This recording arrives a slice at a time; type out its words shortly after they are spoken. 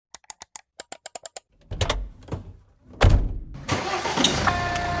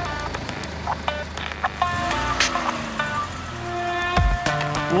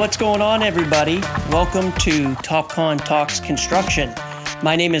What's going on, everybody? Welcome to TopCon Talks Construction.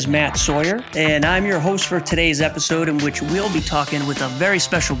 My name is Matt Sawyer, and I'm your host for today's episode, in which we'll be talking with a very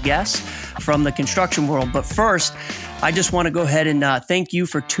special guest from the construction world. But first, I just want to go ahead and thank you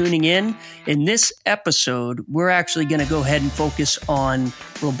for tuning in. In this episode, we're actually going to go ahead and focus on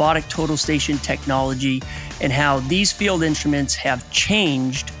robotic total station technology and how these field instruments have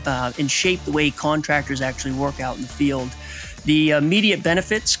changed and shaped the way contractors actually work out in the field. The immediate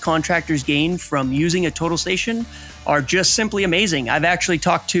benefits contractors gain from using a total station are just simply amazing. I've actually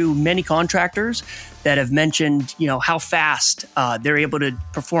talked to many contractors that have mentioned, how fast they're able to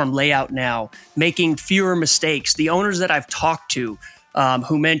perform layout now, making fewer mistakes. The owners that I've talked to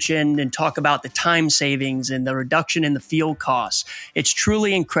who mention and talk about the time savings and the reduction in the field costs. It's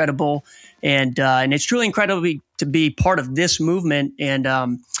truly incredible. And it's truly incredible to be part of this movement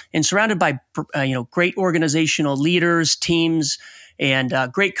and surrounded by great organizational leaders, teams, and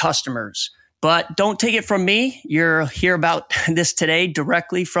great customers. But don't take it from me. You'll hear about this today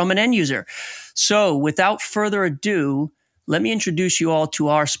directly from an end user. So without further ado, let me introduce you all to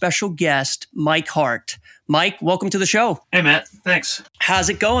our special guest, Mike Hart. Mike, welcome to the show. Hey, Matt. Thanks. How's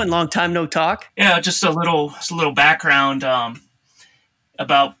it going? Long time no talk. Yeah, just a little background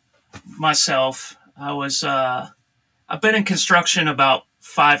about myself. I've been in construction about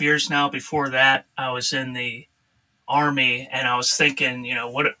 5 years now. Before that, I was in the Army, and I was thinking,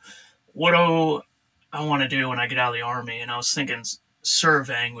 what do I want to do when I get out of the Army? And I was thinking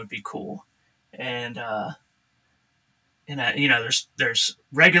surveying would be cool. And there's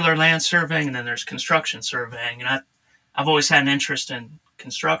regular land surveying, and then there's construction surveying. And I've always had an interest in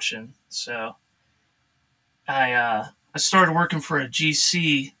construction, so I started working for a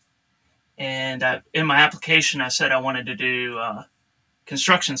GC. And in my application, I said I wanted to do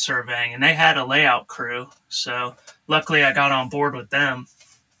construction surveying, and they had a layout crew. So luckily, I got on board with them.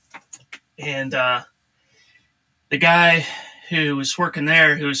 And the guy who was working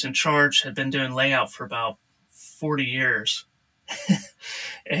there, who was in charge, had been doing layout for about 40 years.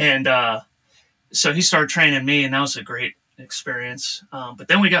 And so he started training me, and that was a great experience. But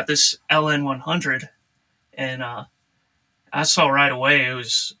then we got this LN100, and I saw right away it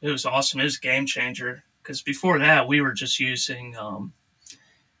was awesome. It was a game changer, because before that we were just using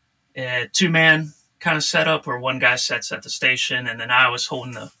a two-man kind of setup where one guy sets at the station and then I was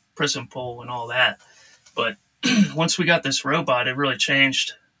holding the prism pole and all that. But once we got this robot, it really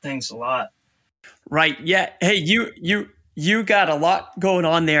changed things a lot. Right. Yeah. Hey, you got a lot going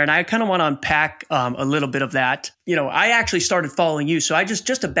on there, and I kind of want to unpack a little bit of that. I actually started following you, so I just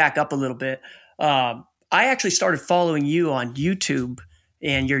to back up a little bit. I actually started following you on YouTube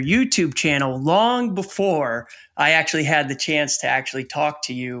and your YouTube channel long before I actually had the chance to actually talk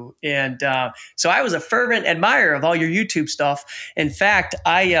to you. And so I was a fervent admirer of all your YouTube stuff. In fact,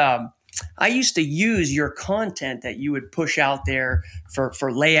 I used to use your content that you would push out there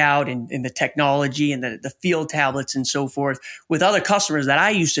for layout and the technology and the field tablets and so forth with other customers that I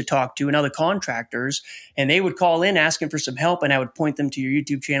used to talk to and other contractors. And they would call in asking for some help, and I would point them to your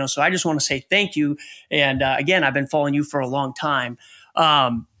YouTube channel. So I just want to say thank you. And again, I've been following you for a long time.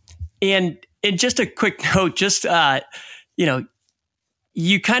 And just a quick note,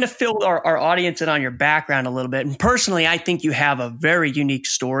 you kind of filled our audience in on your background a little bit. And personally, I think you have a very unique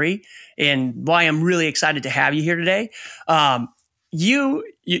story, and why I'm really excited to have you here today.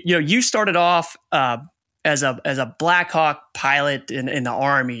 You started off as a Black Hawk pilot in the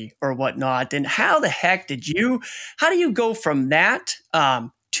Army or whatnot. And how the heck do you go from that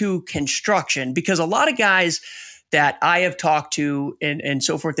to construction? Because a lot of guys that I have talked to and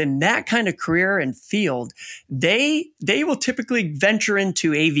so forth in that kind of career and field, they will typically venture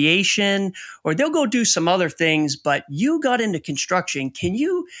into aviation or they'll go do some other things, but you got into construction. Can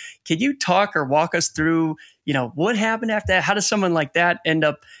you talk or walk us through, what happened after that? How does someone like that end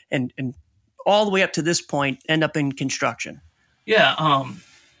up and all the way up to this point end up in construction? Yeah.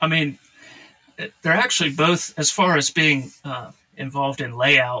 They're actually both, as far as being involved in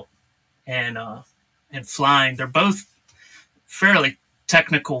layout and flying, they're both fairly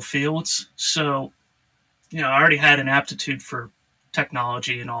technical fields. So, I already had an aptitude for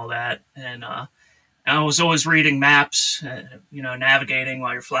technology and all that. And I was always reading maps, navigating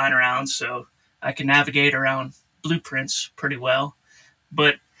while you're flying around. So I can navigate around blueprints pretty well.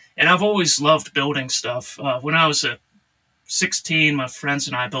 And I've always loved building stuff. When I was 16, my friends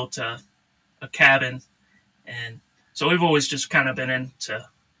and I built a cabin. And so we've always just kind of been into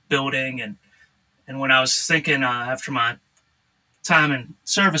building. And when I was thinking after my time in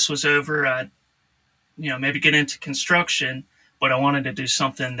service was over, I'd, maybe get into construction, but I wanted to do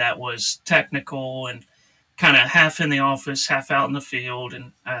something that was technical and kind of half in the office, half out in the field,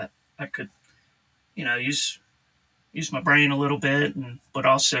 and I could, use my brain a little bit, but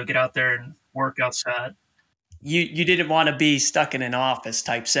also get out there and work outside. You didn't want to be stuck in an office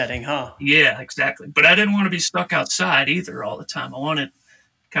type setting, huh? Yeah, exactly. But I didn't want to be stuck outside either all the time. I wanted to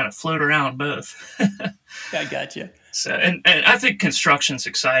kind of float around both. I got you. So, and I think construction's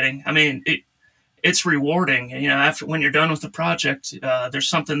exciting. I mean, it's rewarding. After when you're done with the project, there's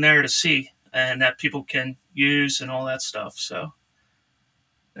something there to see and that people can use and all that stuff. So,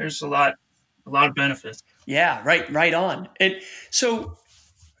 there's a lot of benefits. Yeah, right on. And so,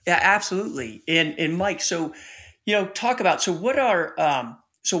 yeah, absolutely. And Mike, so talk about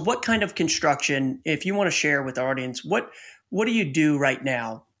what kind of construction, if you want to share with our audience, what do you do right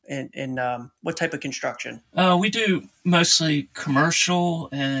now, and what type of construction? We do mostly commercial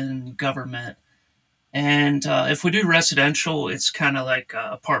and government, and if we do residential, it's kind of like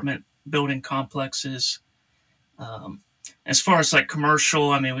apartment building complexes. As far as like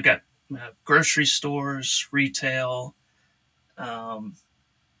commercial, I mean, we got grocery stores, retail, and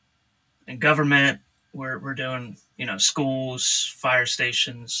government. We're doing schools, fire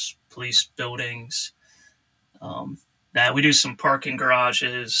stations, police buildings. That we do some parking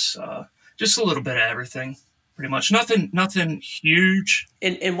garages, just a little bit of everything, pretty much. Nothing huge.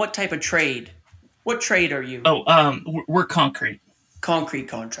 And what type of trade? What trade are you? We're concrete. Concrete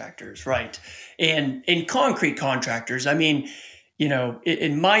contractors, right? And in concrete contractors, I mean,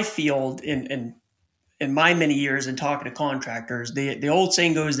 in my field, in my many years in talking to contractors, the old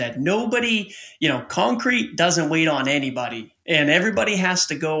saying goes that nobody, concrete doesn't wait on anybody, and everybody has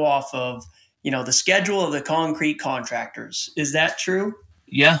to go off of, the schedule of the concrete contractors. Is that true?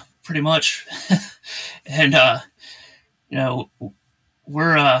 Yeah, pretty much. And,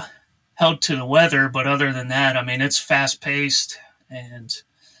 we're held to the weather, but other than that, I mean, it's fast paced, and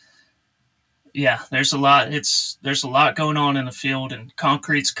yeah, there's a lot going on in the field, and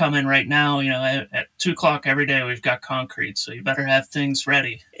concrete's coming right now. At 2:00 every day, we've got concrete, so you better have things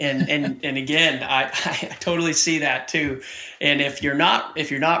ready. And again, I totally see that too. And if you're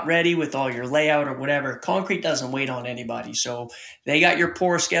not ready with all your layout or whatever, concrete doesn't wait on anybody. So they got your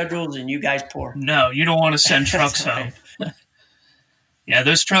pour schedules, and you guys pour. No, you don't want to send trucks home. Yeah,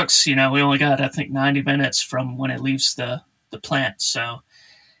 those trucks, we only got, I think, 90 minutes from when it leaves the plant, so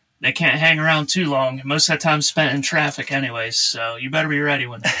they can't hang around too long. Most of the time spent in traffic anyways, so you better be ready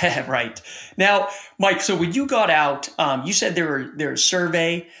when Right. Now, Mike, so when you got out, you said there's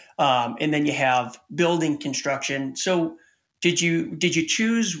survey, and then you have building construction. So did you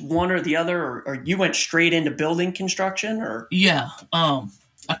choose one or the other, or you went straight into building construction, or? Yeah. I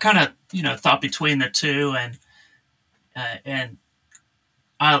kind of, thought between the two, and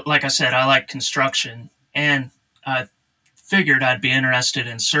I, like I said, I like construction, and I figured I'd be interested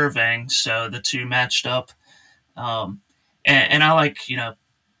in surveying, so the two matched up. And I like,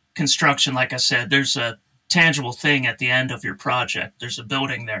 construction. Like I said, there's a tangible thing at the end of your project. There's a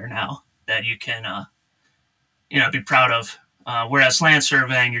building there now that you can, be proud of. Whereas land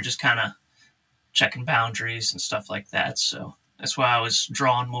surveying, you're just kind of checking boundaries and stuff like that. So that's why I was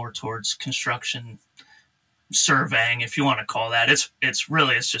drawn more towards construction surveying, if you want to call that. It's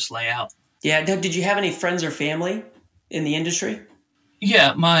just layout. Yeah. Did you have any friends or family in the industry?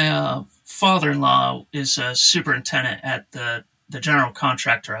 Yeah, my father-in-law is a superintendent at the general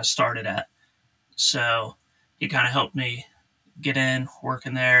contractor I started at. So he kind of helped me get in,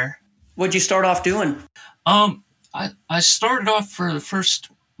 working there. What'd you start off doing? I started off for the first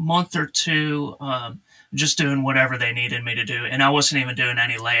month or two just doing whatever they needed me to do, and I wasn't even doing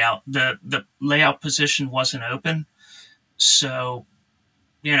any layout. The layout position wasn't open, so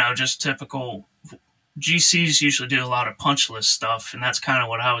just typical. GCs usually do a lot of punch list stuff, and that's kind of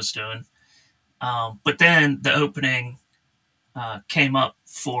what I was doing. But then the opening came up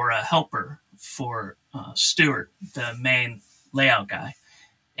for a helper for Stuart, the main layout guy.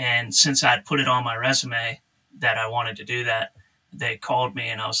 And since I'd put it on my resume that I wanted to do that, they called me,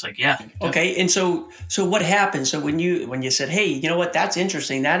 and I was like, yeah. Okay. And so what happened? So when you said, hey, you know what, that's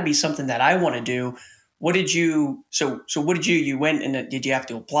interesting, that'd be something that I want to do. What did you, so what did you went and did you have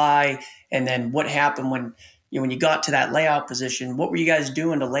to apply? And then what happened when you got to that layout position? What were you guys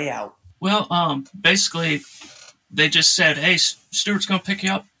doing to layout? Well, basically they just said, hey, Stuart's going to pick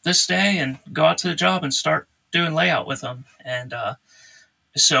you up this day and go out to the job and start doing layout with them. And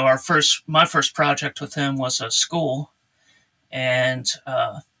so my first project with him was a school, and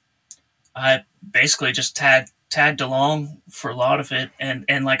I basically just tagged along for a lot of it.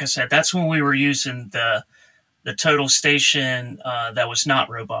 And like I said, that's when we were using the total station that was not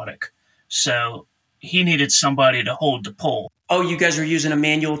robotic. So he needed somebody to hold the pole. Oh, you guys were using a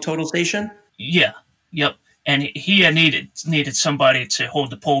manual total station? Yeah. Yep. and he had needed somebody to hold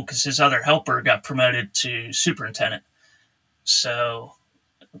the pole because his other helper got promoted to superintendent. So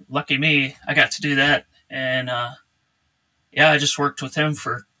lucky me, I got to do that. And I just worked with him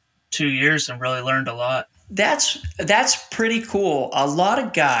for 2 years and really learned a lot. That's pretty cool. A lot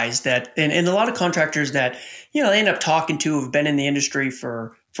of guys that and a lot of contractors that they end up talking to have been in the industry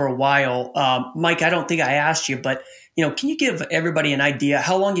for a while. Mike, I don't think I asked you, but can you give everybody an idea?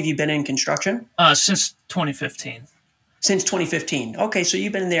 How long have you been in construction? Since 2015. Since 2015. Okay, so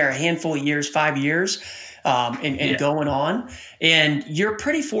you've been there a handful of years, 5 years, and going on. And you're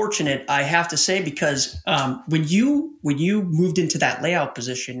pretty fortunate, I have to say, because when you moved into that layout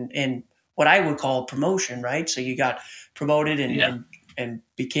position and what I would call a promotion, right? So you got promoted and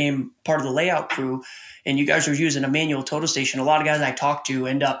became part of the layout crew, and you guys were using a manual total station. A lot of guys I talk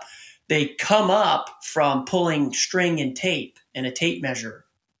to they come up from pulling string and tape and a tape measure.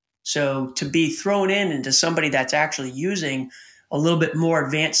 So to be thrown into somebody that's actually using a little bit more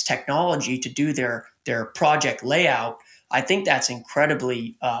advanced technology to do their project layout, I think that's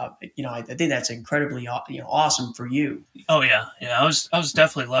incredibly, awesome for you. Oh yeah. I was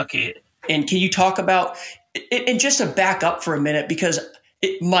definitely lucky. And can you talk about, and just to back up for a minute, because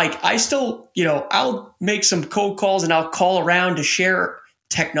Mike, I still, I'll make some cold calls and I'll call around to share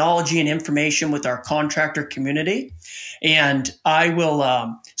technology and information with our contractor community. And I will,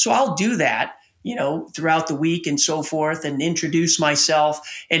 so I'll do that, throughout the week and so forth, and introduce myself.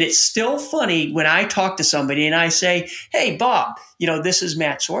 And it's still funny when I talk to somebody and I say, "Hey, Bob, this is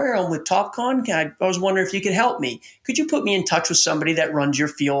Matt Sawyer. I'm with TopCon. I was wondering if you could help me. Could you put me in touch with somebody that runs your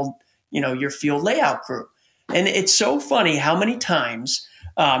field, your field layout crew?" And it's so funny how many times,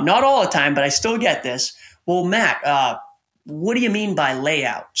 not all the time, but I still get this. "Well, Matt, what do you mean by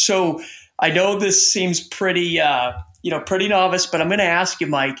layout?" So I know this seems pretty novice, but I'm going to ask you,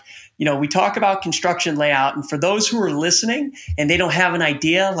 Mike. We talk about construction layout, and for those who are listening and they don't have an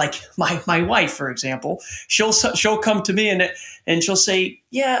idea, like my wife, for example, she'll come to me and she'll say,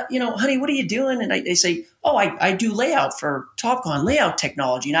 "Yeah, honey, what are you doing?" And I say, "Oh, I do layout for TopCon layout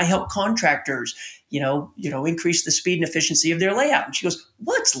technology, and I help contractors, increase the speed and efficiency of their layout." And she goes,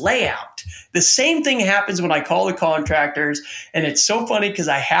 "What's layout?" The same thing happens when I call the contractors, and it's so funny because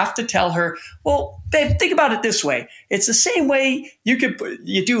I have to tell her, "Well, babe, think about it this way. It's the same way you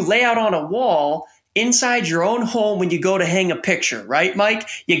do layout on a wall inside your own home when you go to hang a picture, right, Mike?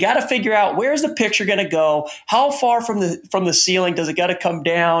 You got to figure out, where's the picture going to go? How far from the ceiling does it got to come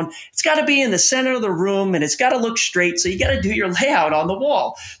down? It's got to be in the center of the room, and it's got to look straight. So you got to do your layout on the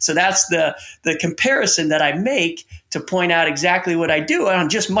wall." So that's the comparison that I make to point out exactly what I do on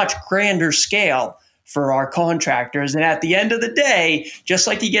just much grander scale for our contractors. And at the end of the day, just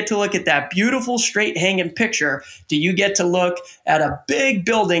like you get to look at that beautiful straight hanging picture, do you get to look at a big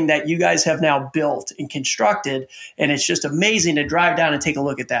building that you guys have now built and constructed. And it's just amazing to drive down and take a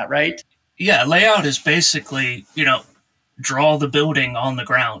look at that, right? Yeah, layout is basically, draw the building on the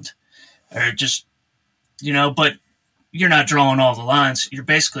ground, or just, but you're not drawing all the lines. You're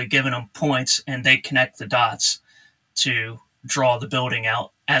basically giving them points and they connect the dots to draw the building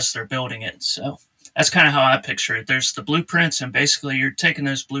out as they're building it. So that's kind of how I picture it. There's the blueprints, and basically you're taking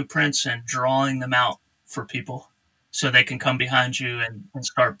those blueprints and drawing them out for people so they can come behind you and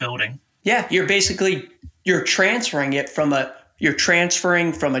start building. Yeah, you're transferring it from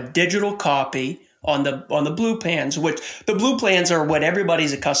a digital copy on the blue plans, which the blue plans are what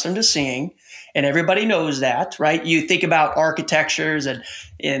everybody's accustomed to seeing, and everybody knows that, right? You think about architectures and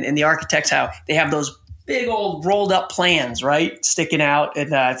the architects, how they have those big old rolled up plans, right, sticking out.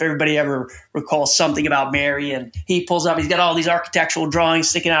 And if everybody ever recalls something about Mary, and he pulls up, he's got all these architectural drawings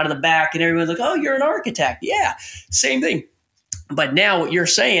sticking out of the back, and everyone's like, "Oh, you're an architect." Yeah, same thing. But now what you're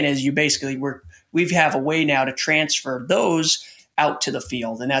saying is we have a way now to transfer those out to the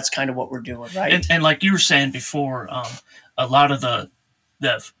field, and that's kind of what we're doing, right? And like you were saying before, a lot of the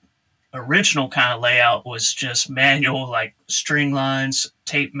original kind of layout was just manual, like string lines,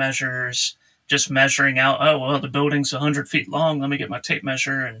 tape measures, just measuring out, oh, well, the building's 100 feet long. Let me get my tape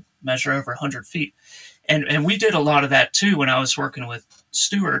measure and measure over 100 feet. And we did a lot of that too when I was working with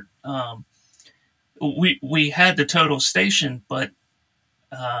Stuart. We had the total station, but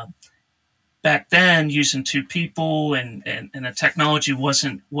back then, using two people and the technology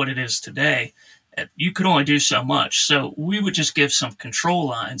wasn't what it is today. You could only do so much. So we would just give some control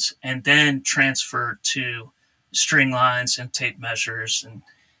lines and then transfer to string lines and tape measures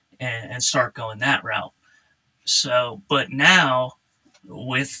and start going that route. So, but now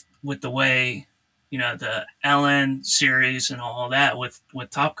with the way, the LN series and all that with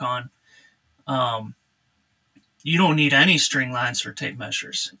TopCon, you don't need any string lines or tape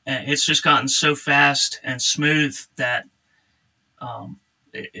measures. And it's just gotten so fast and smooth that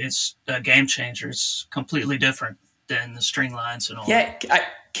it's a game changer. It's completely different than the string lines and all. Yeah,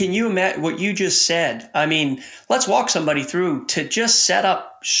 can you imagine what you just said? I mean, let's walk somebody through to just set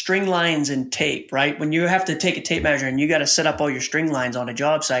up string lines and tape, right? When you have to take a tape measure and you got to set up all your string lines on a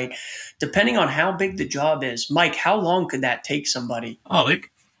job site, depending on how big the job is. Mike, how long could that take somebody?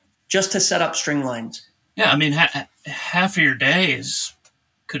 Just to set up string lines? Yeah, I mean, half of your day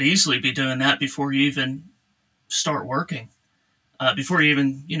could easily be doing that before you even start working. Before you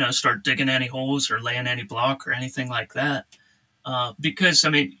even, start digging any holes or laying any block or anything like that. Because, I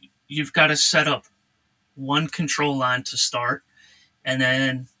mean, you've got to set up one control line to start, and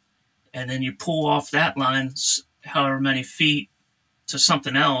then you pull off that line however many feet to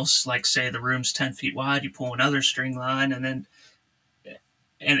something else, like say the room's 10 feet wide, you pull another string line, and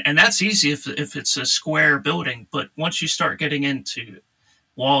that's easy if it's a square building. But once you start getting into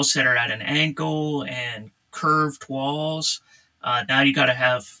walls that are at an angle and curved walls, now you got to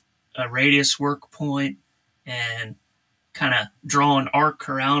have a radius work point and kind of draw an arc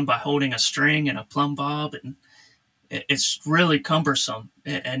around by holding a string and a plumb bob, and it's really cumbersome.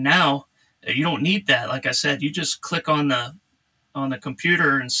 And now you don't need that. Like I said, you just click on the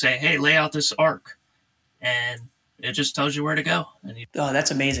computer and say, "Hey, lay out this arc," and it just tells you where to go. Oh,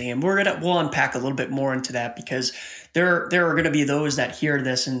 that's amazing. And we'll unpack a little bit more into that, because there are going to be those that hear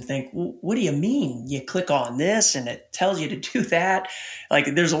this and think, well, what do you mean? You click on this and it tells you to do that?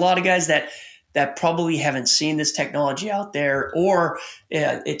 Like, there's a lot of guys that probably haven't seen this technology out there, or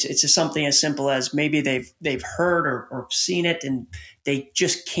it's just something as simple as maybe they've heard or seen it and they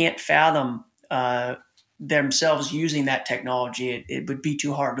just can't fathom themselves using that technology. It would be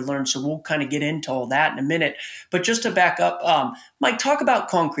too hard to learn. So we'll kind of get into all that in a minute. But just to back up, Mike, talk about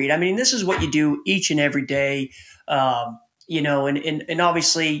concrete. I mean, this is what you do each and every day, and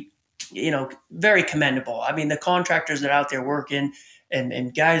obviously, very commendable. I mean, the contractors that are out there working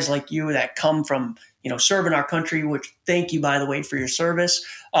and guys like you that come from, serving our country, which thank you, by the way, for your service.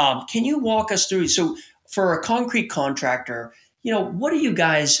 Can you walk us through? So for a concrete contractor, what are you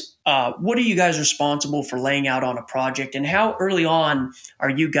guys responsible for laying out on a project, and how early on are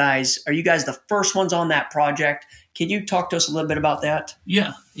you guys the first ones on that project? Can you talk to us a little bit about that?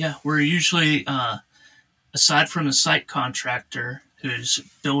 Yeah. We're usually, aside from the site contractor who's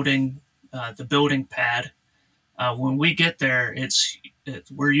building the building pad, when we get there,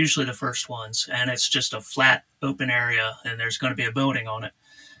 we're usually the first ones, and it's just a flat open area, and there's going to be a building on it.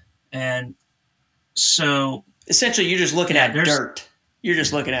 And so essentially you're just looking at dirt. You're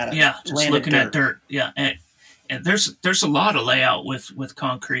just looking at it. Yeah, just looking at dirt. Yeah, and there's a lot of layout with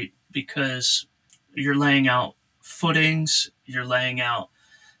concrete, because you're laying out footings, you're laying out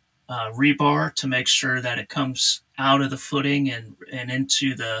rebar to make sure that it comes out of the footing and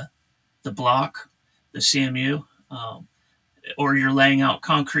into the block, the CMU, or you're laying out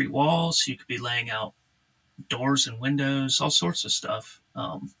concrete walls. You could be laying out doors and windows, all sorts of stuff,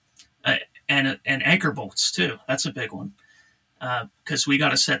 and anchor bolts too. That's a big one. Because we got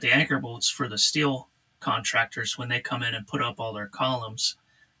to set the anchor bolts for the steel contractors when they come in and put up all their columns.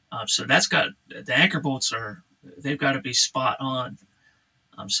 So the anchor bolts they've got to be spot on.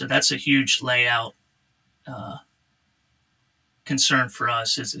 So that's a huge layout concern for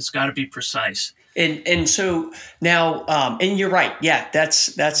us. It's got to be precise. And so now, and you're right. Yeah,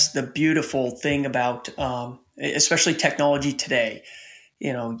 that's the beautiful thing about especially technology today.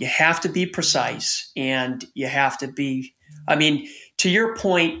 You have to be precise, and you have to be. I mean, to your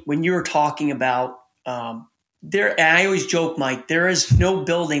point, when you were talking about and I always joke, Mike, there is no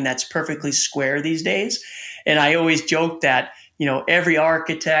building that's perfectly square these days. And I always joke that, every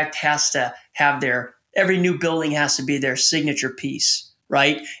architect has to have every new building has to be their signature piece,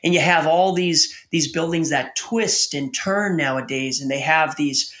 right? And you have all these buildings that twist and turn nowadays, and they have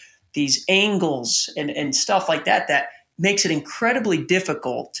these angles and stuff like that makes it incredibly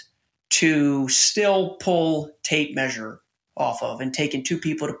difficult to still pull tape measure off of, and taking two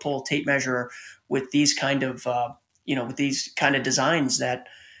people to pull tape measure with these kind of designs that,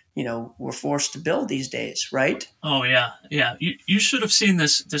 we're forced to build these days, right? Oh yeah. You should have seen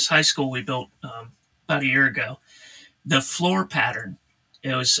this high school we built about a year ago. The floor pattern,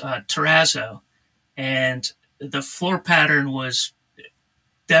 it was terrazzo, and the floor pattern was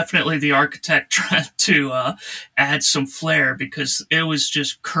definitely the architect trying to add some flair, because it was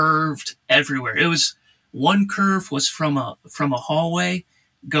just curved everywhere. It was one curve was from a hallway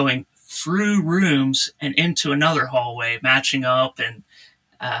going through rooms and into another hallway, matching up, and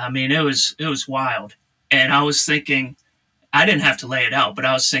it was wild. And I was thinking, I didn't have to lay it out, but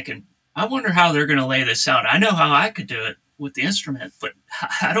I was thinking, I wonder how they're going to lay this out. I know how I could do it with the instrument, but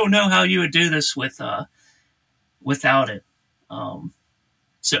I don't know how you would do this without it. Um,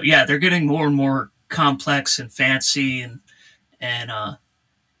 so yeah, they're getting more and more complex and fancy, and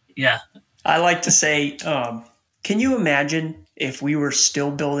yeah. I like to say, can you imagine if we were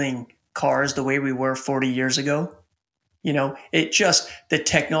still building cars the way we were 40 years ago? It just, the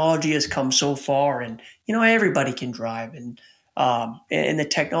technology has come so far, and everybody can drive, and the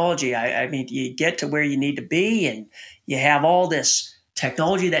technology. I mean, you get to where you need to be, and you have all this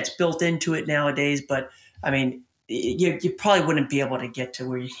technology that's built into it nowadays. But I mean, you probably wouldn't be able to get to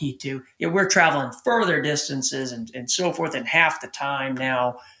where you need to. We're traveling further distances and so forth in half the time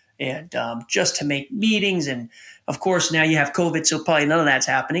now, and just to make meetings. And of course, now you have COVID, so probably none of that's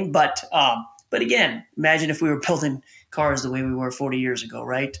happening. But again, imagine if we were building cars the way we were 40 years ago,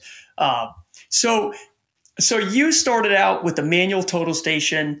 right? So so you started out with a manual total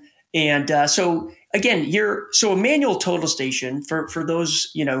station, and so again, a manual total station for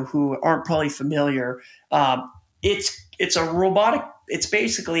those who aren't probably familiar. It's a robotic. It's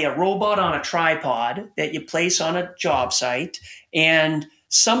basically a robot on a tripod that you place on a job site, and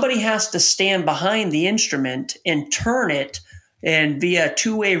somebody has to stand behind the instrument and turn it, and via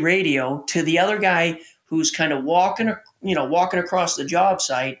two-way radio to the other guy who's kind of walking across the job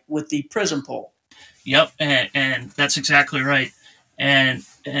site with the prism pole. Yep, and that's exactly right. And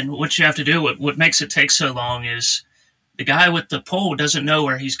what you have to do, what makes it take so long, is the guy with the pole doesn't know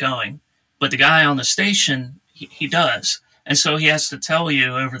where he's going, but the guy on the station, he does. And so he has to tell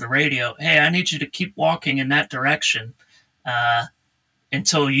you over the radio, hey, I need you to keep walking in that direction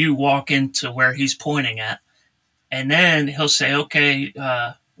until you walk into where he's pointing at. And then he'll say, okay,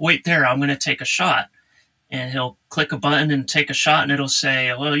 wait there, I'm going to take a shot. And he'll click a button and take a shot, and it'll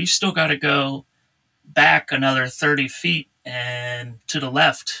say, well, you still got to go back another 30 feet and to the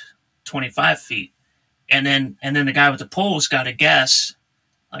left 25 feet. And then the guy with the pole's got to guess,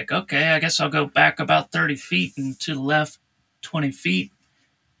 like, okay, I guess I'll go back about 30 feet and to the left 20 feet.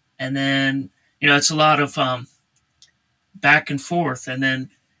 And then, it's a lot of back and forth. And then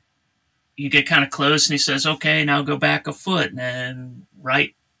you get kind of close, and he says, okay, now go back a foot and then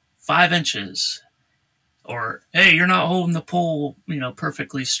right 5 inches. Or, hey, you're not holding the pole,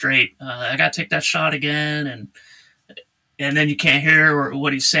 perfectly straight. I got to take that shot again. And then you can't hear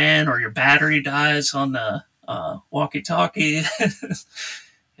what he's saying, or your battery dies on the walkie-talkie.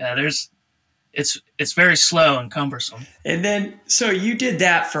 Yeah, it's very slow and cumbersome. And then, so you did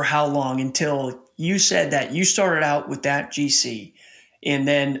that for how long, until you said that you started out with that GC? And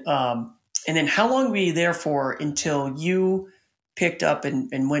then how long were you there for until you picked up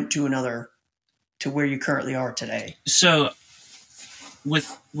and went to where you currently are today? So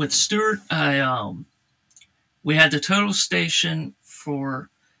with Stuart, we had the total station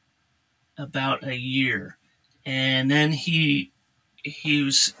for about a year, and then he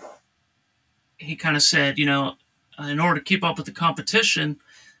kind of said, in order to keep up with the competition,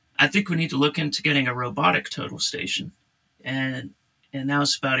 I think we need to look into getting a robotic total station. And that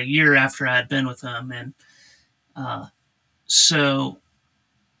was about a year after I had been with him, and so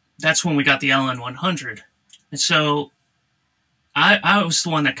that's when we got the LN100. And so I was the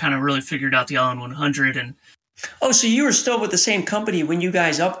one that kind of really figured out the LN100. And oh, so you were still with the same company when you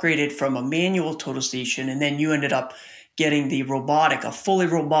guys upgraded from a manual total station, and then you ended up getting a fully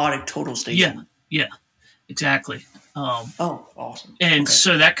robotic total station. Yeah, exactly. Oh, awesome. And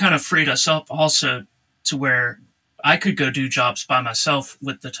so that kind of freed us up also to where I could go do jobs by myself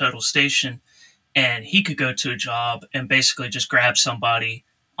with the total station, and he could go to a job and basically just grab somebody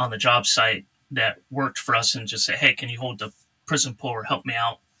on the job site that worked for us and just say, hey, can you hold the prism pole or help me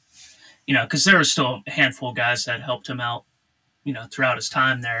out? Because there was still a handful of guys that helped him out, throughout his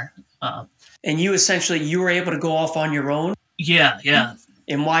time there. And you were able to go off on your own? Yeah.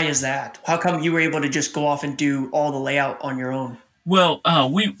 And why is that? How come you were able to just go off and do all the layout on your own? Well,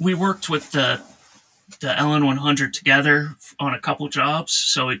 we worked with the LN100 together on a couple jobs,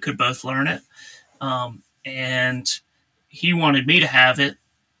 so we could both learn it. And he wanted me to have it,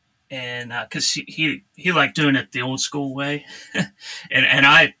 and because he liked doing it the old school way, and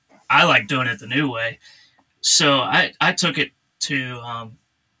I like doing it the new way. So I took it to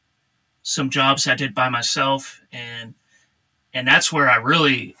some jobs I did by myself, and that's where I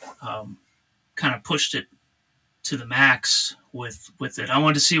really kind of pushed it to the max with it. I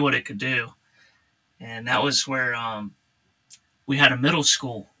wanted to see what it could do, and that was where we had a middle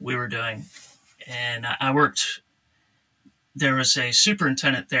school we were doing, and I worked. There was a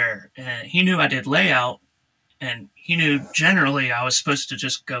superintendent there, and he knew I did layout, and he knew generally I was supposed to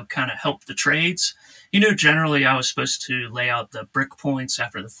just go kind of help the trades. He knew generally I was supposed to lay out the brick points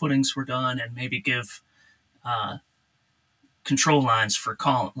after the footings were done and maybe give uh, control lines for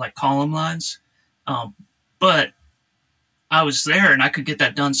column lines. Um, but I was there and I could get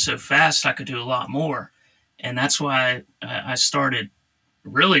that done so fast, I could do a lot more. And that's why I started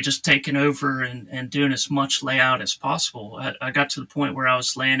really just taking over and doing as much layout as possible. I got to the point where I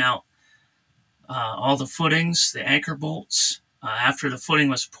was laying out all the footings, the anchor bolts. After the footing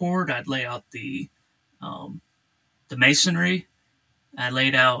was poured, I'd lay out the masonry. I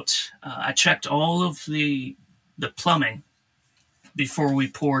laid out, I checked all of the plumbing before we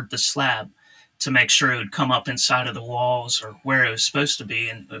poured the slab to make sure it would come up inside of the walls or where it was supposed to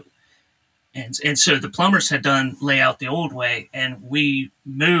be. And so the plumbers had done layout the old way, and we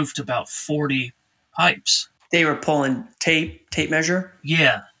moved about 40 pipes. They were pulling tape measure?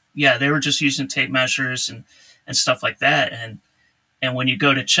 Yeah. Yeah, they were just using tape measures and stuff like that. And when you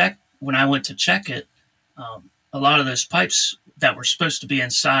go to check, when I went to check it, a lot of those pipes that were supposed to be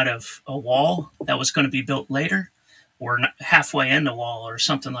inside of a wall that was going to be built later were halfway in the wall or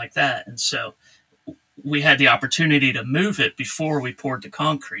something like that. And so we had the opportunity to move it before we poured the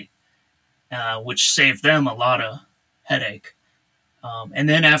concrete, which saved them a lot of headache. And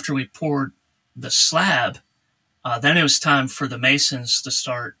then after we poured the slab, then it was time for the masons to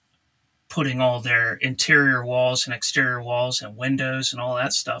start putting all their interior walls and exterior walls and windows and all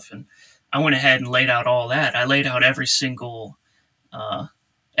that stuff. And I went ahead and laid out all that. I laid out every single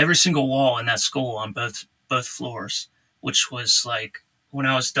wall in that school on both floors, which was like, when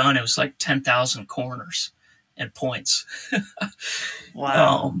I was done, it was like 10,000 corners and points.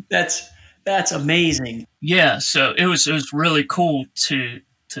 Wow. That's amazing. Yeah. So it was really cool to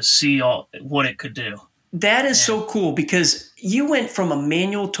see all what it could do. That is so cool, because you went from a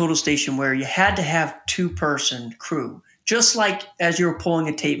manual total station where you had to have 2-person crew, just like as you were pulling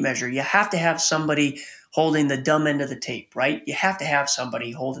a tape measure. You have to have somebody holding the dumb end of the tape, right? You have to have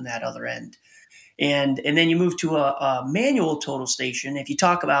somebody holding that other end. And then you move to a manual total station. If you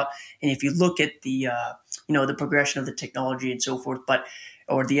talk about, and if you look at the the progression of the technology and so forth,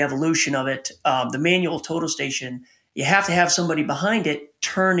 or the evolution of it, the manual total station, you have to have somebody behind it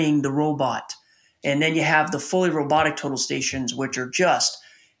turning the robot. And then you have the fully robotic total stations, which are just,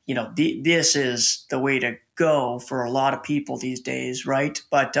 this is the way to go for a lot of people these days, right?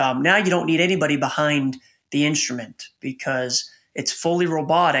 But now you don't need anybody behind the instrument because it's fully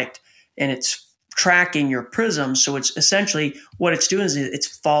robotic and it's tracking your prism. So it's essentially what it's doing is it's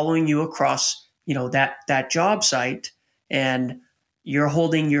following you across, that job site, and you're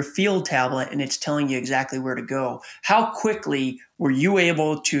holding your field tablet and it's telling you exactly where to go. How quickly were you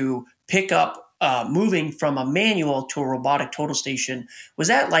able to pick up moving from a manual to a robotic total station? Was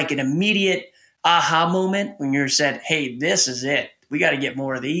that like an immediate aha moment when you said, hey, this is it, we got to get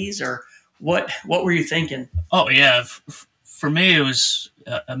more of these? Or what were you thinking? Oh yeah. For me, it was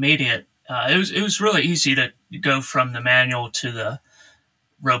immediate. It was really easy to go from the manual to the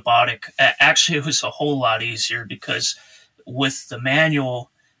robotic. Actually, it was a whole lot easier because with the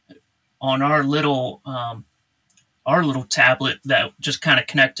manual on our little tablet that just kind of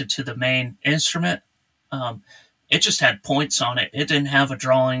connected to the main instrument, it just had points on it. It didn't have a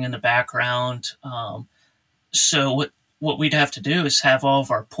drawing in the background. So what we'd have to do is have all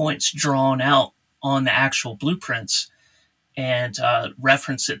of our points drawn out on the actual blueprints and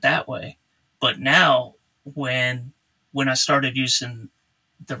reference it that way. But now when I started using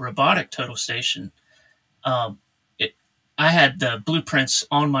the robotic total station, I had the blueprints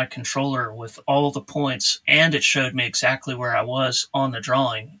on my controller with all the points, and it showed me exactly where I was on the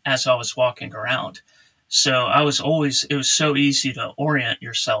drawing as I was walking around. So it was so easy to orient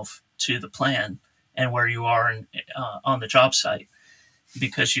yourself to the plan and where you are on the job site,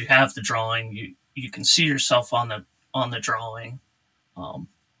 because you have the drawing, you can see yourself on the drawing.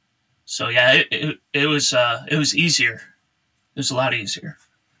 So yeah, it was easier. It was a lot easier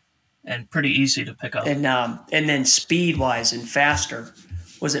and pretty easy to pick up. And then speed wise and faster.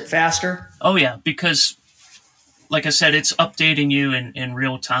 Was it faster? Oh yeah, because like I said, it's updating you in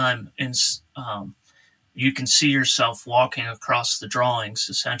real time, and you can see yourself walking across the drawings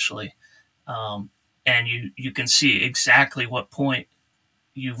essentially, and you can see exactly what point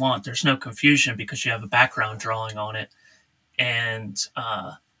you want. There's no confusion because you have a background drawing on it, and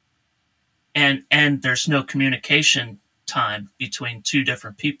there's no communication time between two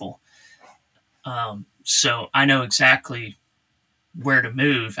different people. So I know exactly where to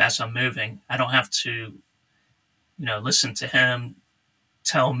move as I'm moving. I don't have to, listen to him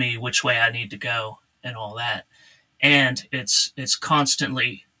tell me which way I need to go and all that. And it's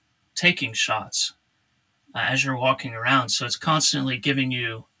constantly taking shots. as you're walking around. So it's constantly giving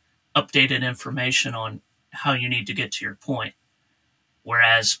you updated information on how you need to get to your point.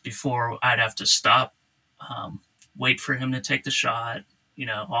 Whereas before, I'd have to stop, wait for him to take the shot,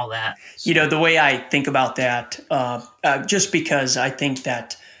 all that. So, the way I think about that, just because I think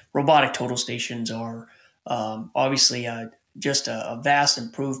that robotic total stations are obviously just a vast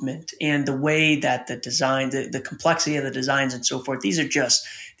improvement, and the way that the design, the complexity of the designs and so forth, these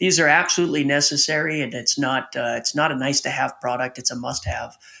are absolutely necessary, and it's not a nice to have product, it's a must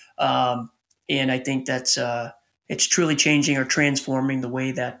have. And I think that's it's truly changing or transforming the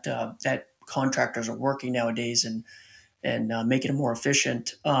way that that contractors are working nowadays, and making it more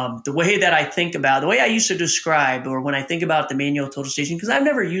efficient. The way that I think about, the way I used to describe, or when I think about the manual total station, because I've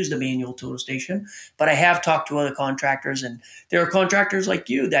never used a manual total station, but I have talked to other contractors, and there are contractors like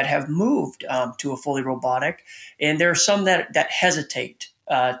you that have moved to a fully robotic, and there are some that hesitate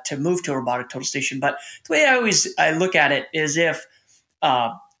to move to a robotic total station. But the way I look at it is, if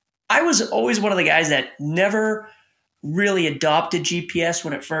I was always one of the guys that never really adopted GPS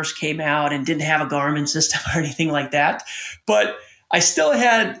when it first came out and didn't have a Garmin system or anything like that. But I still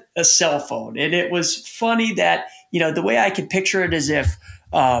had a cell phone. And it was funny that, the way I could picture it is if,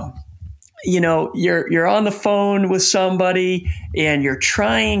 you're on the phone with somebody and you're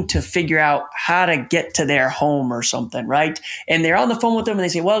trying to figure out how to get to their home or something, right? And they're on the phone with them and they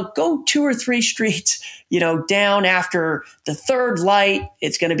say, well, go 2 or 3 streets, down after the third light.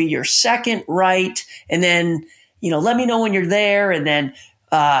 It's going to be your second right. And then, let me know when you're there. And then,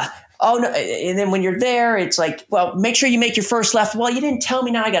 and then when you're there, it's like, well, make sure you make your first left. Well, you didn't tell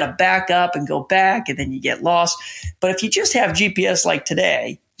me, now I got to back up and go back, and then you get lost. But if you just have GPS like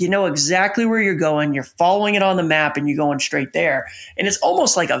today, you know exactly where you're going. You're following it on the map and you're going straight there. And it's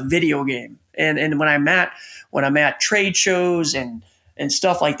almost like a video game. And when I'm at trade shows and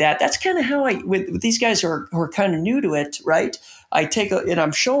stuff like that, that's kind of how with these guys who are kind of new to it, right? I take and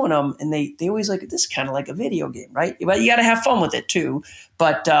I'm showing them, and they always like, this is kind of like a video game, right? But you got to have fun with it too.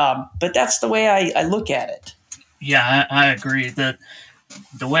 But that's the way I look at it. Yeah, I agree. The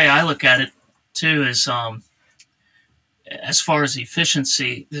way I look at it too is, as far as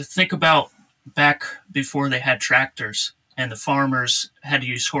efficiency, think about back before they had tractors and the farmers had to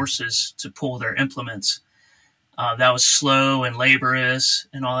use horses to pull their implements. That was slow and laborious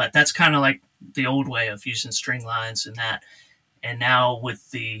and all that. That's kind of like the old way of using string lines and that. And now with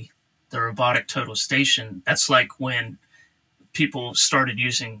the robotic total station, that's like when people started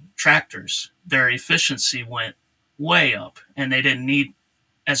using tractors. Their efficiency went way up, and they didn't need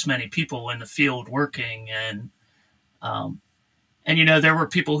as many people in the field working. And there were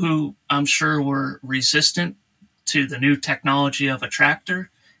people who I'm sure were resistant to the new technology of a tractor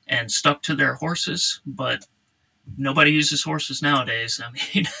and stuck to their horses, but nobody uses horses nowadays. I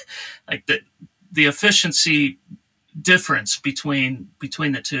mean, like the efficiency difference between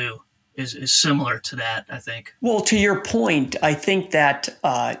the two is similar to that, I think. Well, to your point, I think that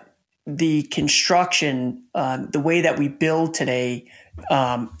the construction, the way that we build today,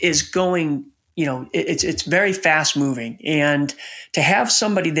 is going, it's very fast moving. And to have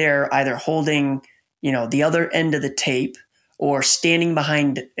somebody there either holding, the other end of the tape or standing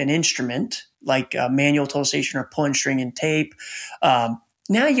behind an instrument like a manual total station or pulling string and tape,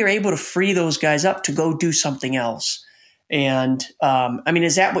 now you're able to free those guys up to go do something else. And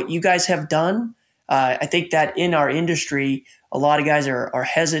is that what you guys have done? I think that in our industry, a lot of guys are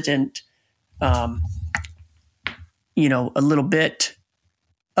hesitant, a little bit,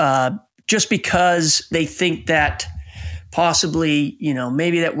 just because they think that possibly,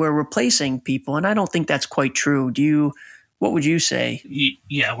 maybe that we're replacing people. And I don't think that's quite true. What would you say?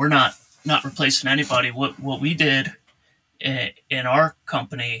 Yeah, we're not replacing anybody. What we did in our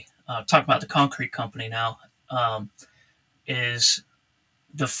company, talk about the concrete company now, is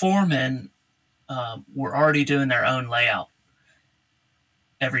the foremen were already doing their own layout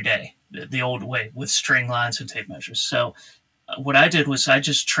every day, the old way with string lines and tape measures. So what I did was I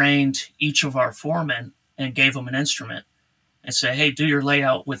just trained each of our foremen and gave them an instrument and say, hey, do your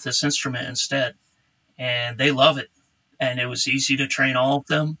layout with this instrument instead. And they love it. And it was easy to train all of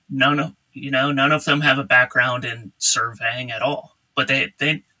them. None of them have a background in surveying at all, but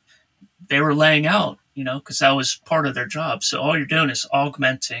they were laying out, because that was part of their job. So all you're doing is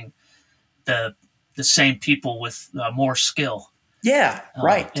augmenting the same people with more skill. Yeah,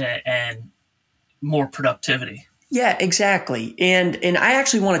 right. And more productivity. Yeah, exactly. And I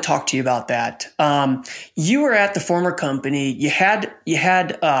actually want to talk to you about that. You were at the former company. You had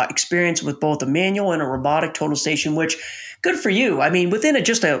experience with both a manual and a robotic total station, which good for you. I mean, within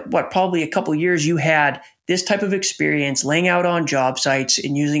probably a couple of years, you had this type of experience laying out on job sites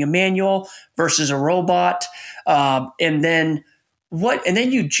and using a manual versus a robot. And then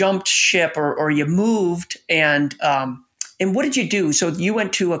you jumped ship or you moved and what did you do? So you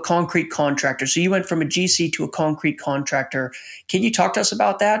went to a concrete contractor. So you went from a GC to a concrete contractor. Can you talk to us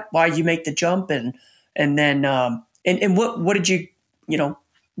about that? Why you make the jump and then what did you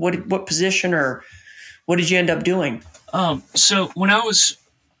what position or what did you end up doing? So when I was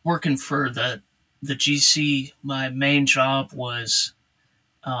working for the GC, my main job was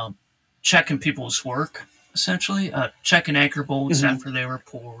checking people's work, essentially, checking anchor bolts after they were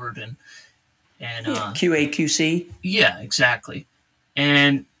poured and QA, QC. Yeah, exactly.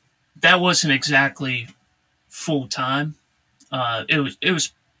 And that wasn't exactly full time. It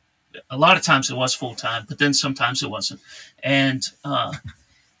was a lot of times it was full time, but then sometimes it wasn't. And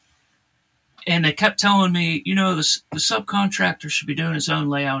they kept telling me, the subcontractor should be doing his own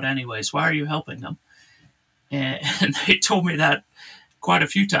layout anyways. Why are you helping them? And they told me that quite a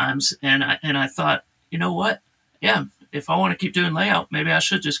few times. And I thought, you know what? Yeah, if I want to keep doing layout, maybe I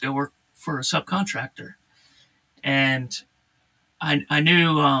should just go work for a subcontractor. And I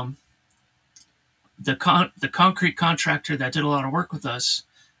knew the concrete contractor that did a lot of work with us.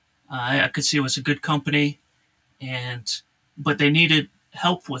 I could see it was a good company, but they needed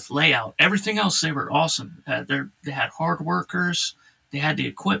help with layout. Everything else, they were awesome. They had hard workers, they had the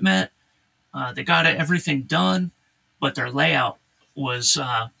equipment, they got everything done, but their layout was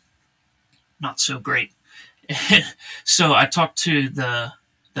not so great. So I talked to the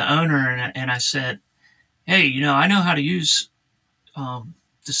owner and I said, hey, I know how to use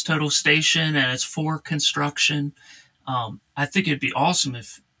this total station and it's for construction. I think it'd be awesome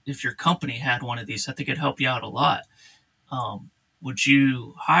if your company had one of these. I think it'd help you out a lot. Would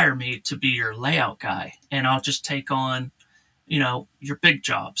you hire me to be your layout guy? And I'll just take on, your big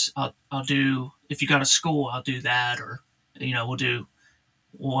jobs. I'll do, if you got a school, I'll do that. Or, we'll do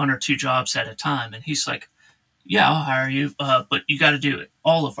 1 or 2 jobs at a time. And he's like, yeah, I'll hire you, but you got to do it,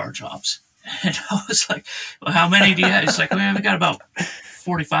 all of our jobs. And I was like, well, how many do you have? He's like, well, we got about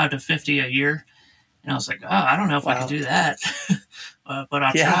 45 to 50 a year. And I was like, oh, I don't know if I can do that, but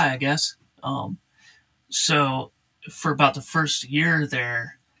I'll try, I guess. So for about the first year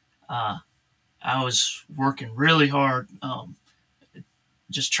there, I was working really hard,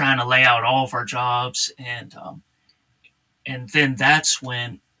 just trying to lay out all of our jobs. And then that's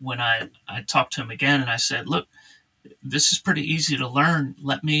when I talked to him again and I said, look, this is pretty easy to learn.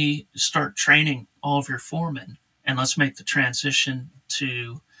 Let me start training all of your foremen and let's make the transition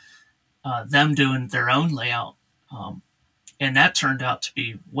to them doing their own layout. And that turned out to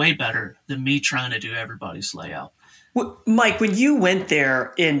be way better than me trying to do everybody's layout. Well, Mike, when you went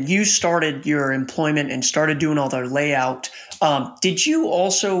there and you started your employment and started doing all their layout, did you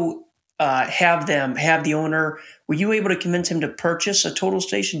also have the owner, were you able to convince him to purchase a total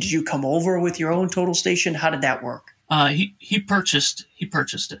station? Did you come over with your own total station? How did that work? He purchased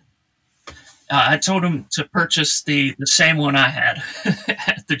it. I told him to purchase the same one I had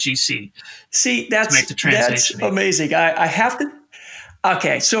at the GC. See, that's amazing. I have to.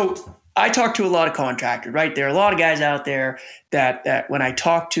 Okay, so I talk to a lot of contractors, right? There are a lot of guys out there that when I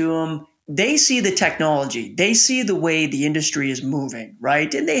talk to them, they see the technology. They see the way the industry is moving,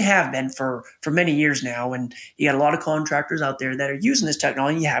 right? And they have been for many years now. And you got a lot of contractors out there that are using this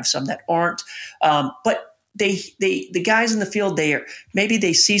technology. You have some that aren't. But the guys in the field, maybe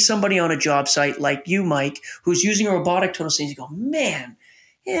they see somebody on a job site like you, Mike, who's using a robotic total station. You go, man,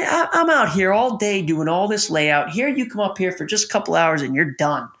 yeah, I'm out here all day doing all this layout. Here you come up here for just a couple hours and you're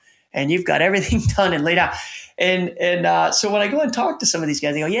done. And you've got everything done and laid out. And so when I go and talk to some of these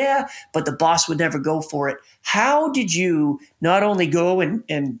guys, they go, yeah, but the boss would never go for it. How did you not only go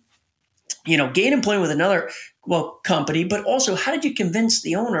and gain employment with another company, but also how did you convince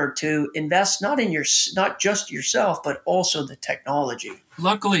the owner to invest not just yourself, but also the technology?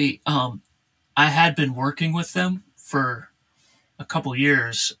 Luckily, I had been working with them for a couple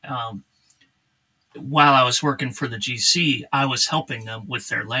years. While I was working for the GC, I was helping them with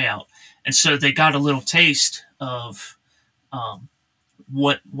their layout. And so they got a little taste of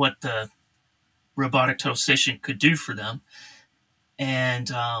what the robotic total station could do for them.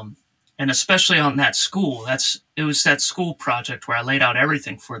 And especially on that school, it was that school project where I laid out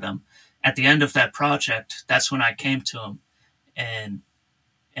everything for them. At the end of that project, that's when I came to him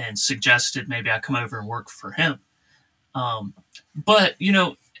and suggested maybe I come over and work for him. But,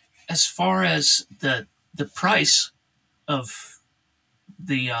 as far as the price of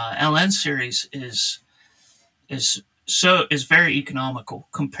the LN series is very economical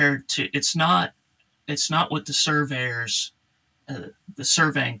compared to, it's not it's not what the surveyors, the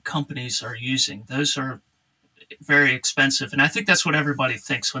surveying companies are using. Those are very expensive, and I think that's what everybody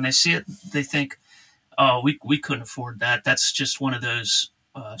thinks when they see it. They think, "Oh, we couldn't afford that. That's just one of those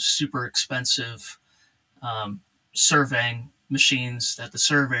super expensive surveying machines that the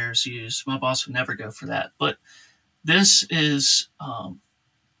surveyors use." My boss would never go for that, but this is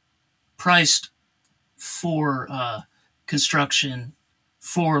priced for construction,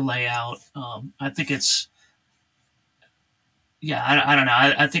 for layout. I think it's, yeah, I don't know.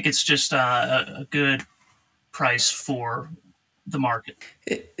 I think it's just a good price for the market.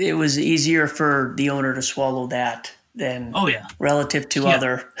 It was easier for the owner to swallow that than Oh yeah, relative to yeah,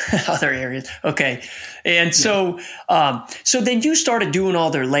 other areas. Okay, and so so then you started doing all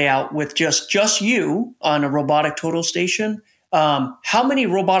their layout with just you on a robotic total station. How many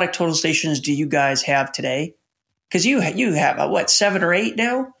robotic total stations do you guys have today? Because you have what, 7 or 8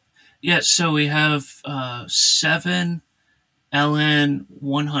 now? yeah. So we have 7 LN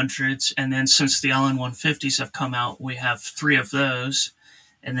 100s, and then since the LN 150s have come out, we have 3 of those,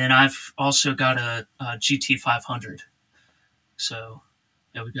 and then I've also got a GT 500. So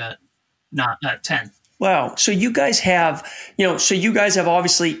yeah, we got not 10. Wow. So you guys have,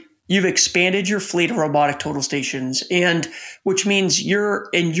 obviously you've expanded your fleet of robotic total stations, and which means you're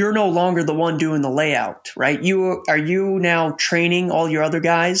no longer the one doing the layout, right? Are you now training all your other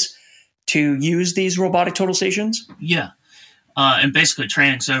guys to use these robotic total stations? Yeah. And basically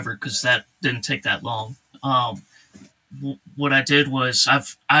training's over because that didn't take that long. What I did was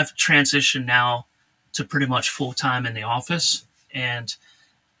I've transitioned now to pretty much full time in the office, and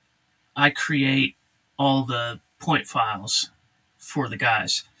I create all the point files for the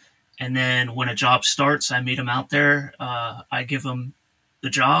guys. And then when a job starts, I meet them out there. I give them the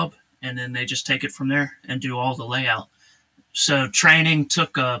job, and then they just take it from there and do all the layout. So training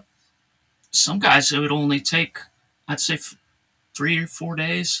took some guys, it would only take, I'd say, 3 or 4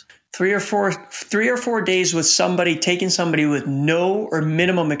 days. 3 or 4 days with taking somebody with no or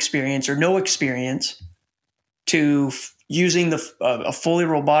minimum experience or no experience to using a fully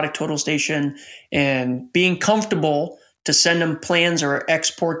robotic total station and being comfortable to send them plans or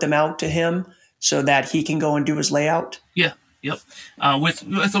export them out to him so that he can go and do his layout. Yeah. Yep. With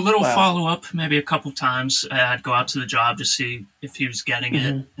a little follow up, maybe a couple times, I'd go out to the job to see if he was getting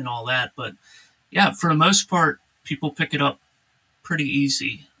it and all that. But yeah, for the most part, people pick it up pretty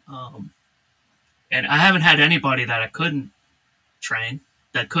easy. And I haven't had anybody that I couldn't train,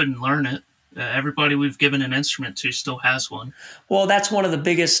 that couldn't learn it. Everybody we've given an instrument to still has one. Well, that's one of the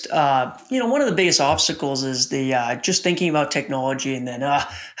biggest, one of the biggest obstacles is the just thinking about technology, and then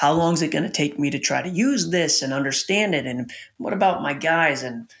how long is it going to take me to try to use this and understand it, and what about my guys,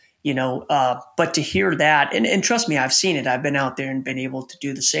 and but to hear that, and trust me, I've seen it. I've been out there and been able to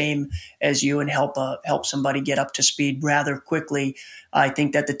do the same as you and help somebody get up to speed rather quickly. I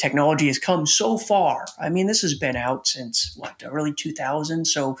think that the technology has come so far. I mean, this has been out since early 2000.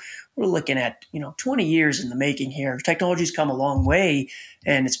 So we're looking at 20 years in the making here. Technology's come a long way,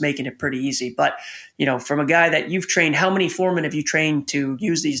 and it's making it pretty easy. But from a guy that you've trained, how many foremen have you trained to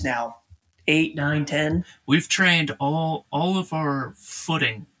use these now? 8, 9, 10? We've trained all of our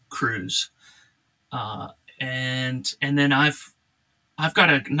footing crews, and then I've got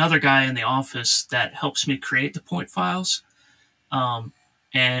another guy in the office that helps me create the point files,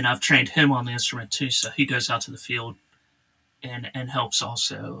 and I've trained him on the instrument too, so he goes out to the field and helps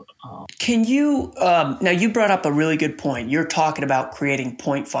also. Can you now you brought up a really good point. You're talking about creating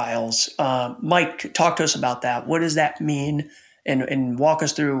point files. Mike, talk to us about that. What does that mean? And walk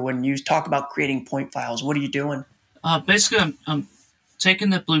us through when you talk about creating point files. What are you doing? Basically, I'm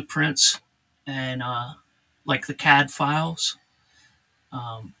taking the blueprints and like the CAD files,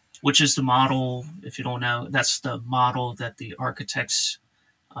 which is the model. If you don't know, that's the model that the architects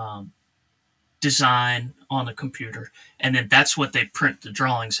design on the computer, and then that's what they print the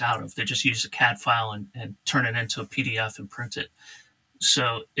drawings out of. They just use a CAD file and turn it into a PDF and print it.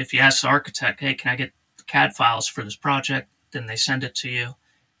 So if you ask the architect, hey, can I get the CAD files for this project? Then they send it to you,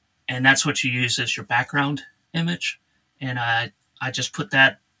 and that's what you use as your background image. And I just put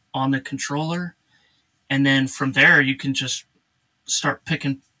that on the controller, and then from there you can just start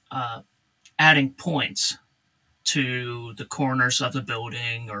adding points to the corners of the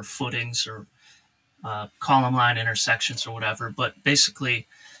building or footings or column line intersections or whatever. But basically,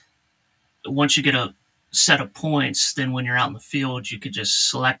 once you get a set of points, then when you're out in the field, you could just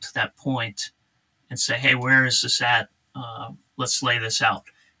select that point and say, hey, where is this at? Let's lay this out.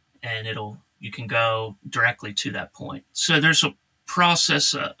 And you can go directly to that point. So there's a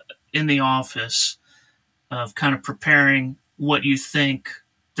process in the office of kind of preparing what you think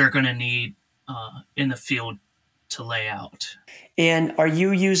they're going to need in the field to lay out. And are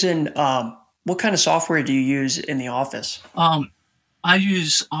you using what kind of software do you use in the office? I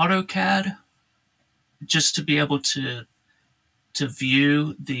use AutoCAD just to be able to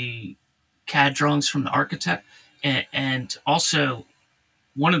view the CAD drawings from the architect. And also,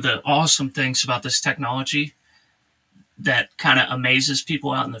 one of the awesome things about this technology that kind of amazes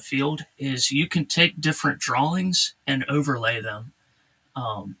people out in the field is you can take different drawings and overlay them.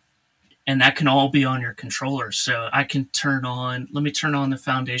 And that can all be on your controller. So I can let me turn on the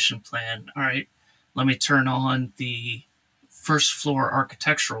foundation plan. All right. Let me turn on the first floor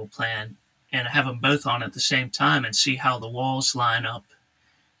architectural plan and have them both on at the same time and see how the walls line up.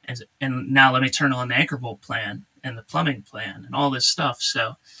 And now let me turn on the anchor bolt plan and the plumbing plan and all this stuff.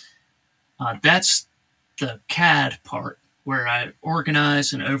 So that's the CAD part where I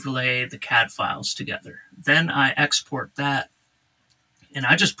organize and overlay the CAD files together. Then I export that and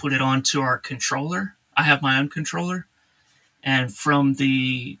I just put it onto our controller. I have my own controller. And from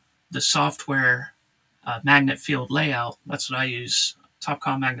the software magnet field layout, that's what I use,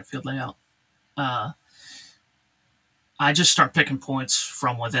 Topcon magnet field layout. I just start picking points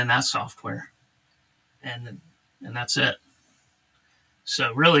from within that software. And that's it.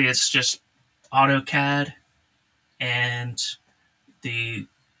 So really it's just AutoCAD and the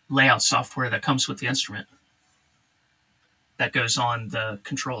layout software that comes with the instrument that goes on the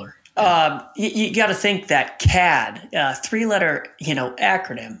controller. You got to think that CAD, 3-letter,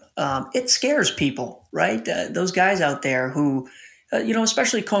 acronym, it scares people, right? Those guys out there who,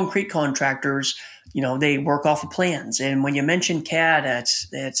 especially concrete contractors, they work off of plans. And when you mention CAD,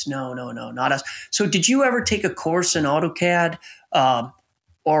 that's no, not us. So did you ever take a course in AutoCAD,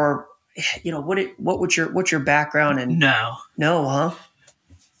 or, what's your background in? No, huh?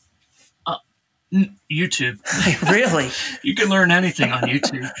 YouTube. Really? You can learn anything on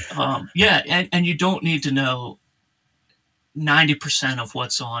YouTube. And you don't need to know 90% of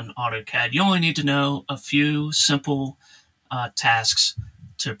what's on AutoCAD. You only need to know a few simple tasks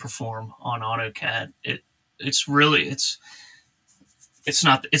to perform on AutoCAD. It's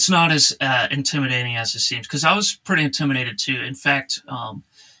not as intimidating as it seems, because I was pretty intimidated too. In fact,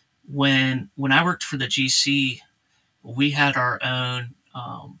 when I worked for the GC, we had our own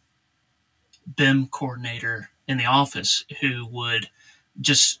BIM coordinator in the office who would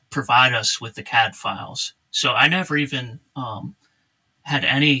just provide us with the CAD files. So I never even had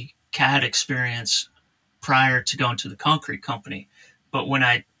any CAD experience prior to going to the concrete company. But when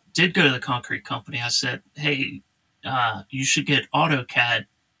I did go to the concrete company, I said, hey, you should get AutoCAD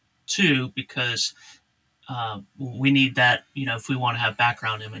too, because we need that, if we want to have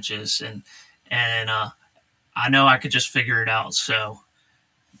background images. And I know I could just figure it out. So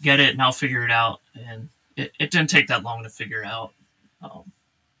get it and I'll figure it out. And it didn't take that long to figure out.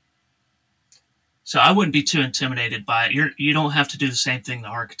 So I wouldn't be too intimidated by it. You don't have to do the same thing the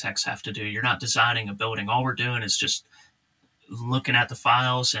architects have to do. You're not designing a building. All we're doing is just looking at the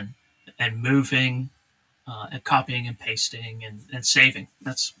files and moving and copying and pasting and saving.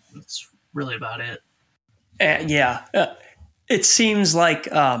 That's really about it. It seems like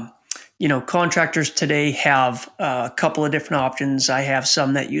contractors today have a couple of different options. I have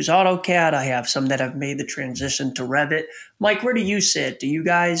some that use AutoCAD. I have some that have made the transition to Revit. Mike, where do you sit?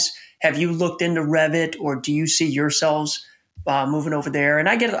 Have you looked into Revit, or do you see yourselves moving over there? And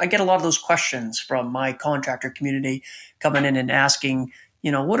I get a lot of those questions from my contractor community coming in and asking,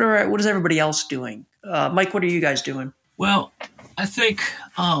 what is everybody else doing? Mike, what are you guys doing? Well, I think,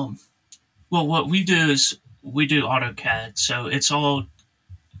 what we do is we do AutoCAD. So it's all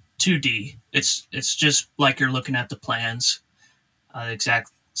 2D. It's just like you're looking at the plans, the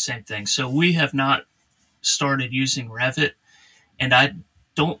exact same thing. So we have not started using Revit, and I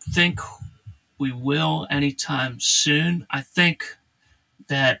don't think we will anytime soon. I think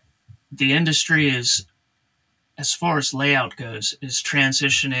that the industry is, as far as layout goes, is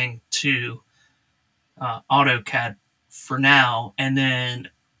transitioning to AutoCAD for now, and then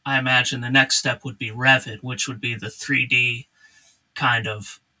I imagine the next step would be Revit, which would be the 3D kind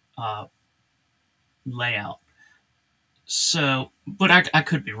of layout. So, but I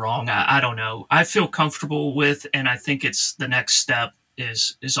could be wrong. I don't know. I feel comfortable with, and I think it's the next step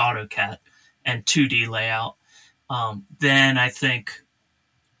is AutoCAD and 2D layout. Then I think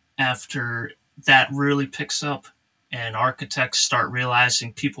after that really picks up and architects start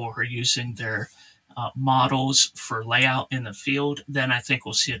realizing people are using their models for layout in the field, then I think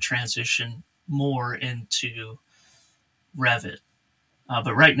we'll see a transition more into Revit.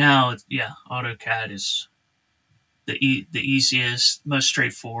 But right now, AutoCAD is the easiest, most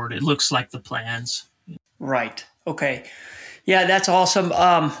straightforward. It looks like the plans. Right. Okay. Yeah, that's awesome.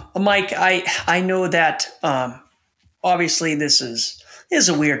 Mike, I know that obviously this is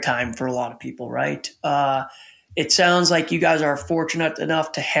a weird time for a lot of people, right? It sounds like you guys are fortunate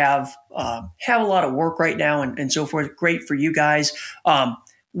enough to have a lot of work right now and so forth. Great for you guys.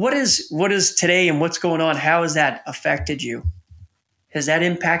 What is today and what's going on? How has that affected you? Has that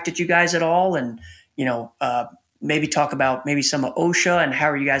impacted you guys at all? And you know, maybe talk about maybe some of OSHA and how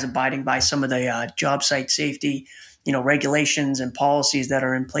are you guys abiding by some of the job site safety, regulations and policies that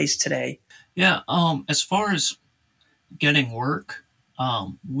are in place today? Yeah. As far as getting work,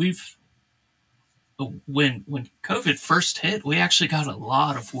 we've when COVID first hit, we actually got a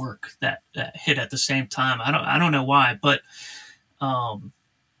lot of work that hit at the same time. I don't know why, but um,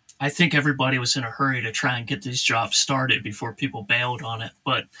 I think everybody was in a hurry to try and get these jobs started before people bailed on it.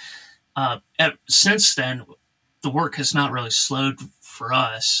 But since then, the work has not really slowed for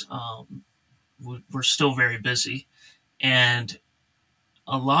us. We're still very busy, and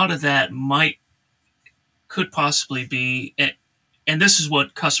a lot of that could possibly be, and this is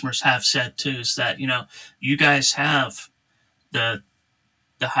what customers have said too, is that you guys have the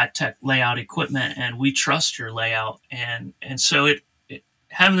high tech layout equipment, and we trust your layout, and so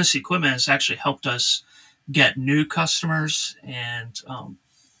having this equipment has actually helped us get new customers and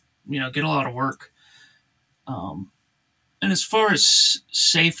get a lot of work. And as far as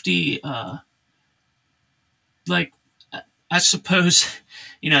safety, like I suppose,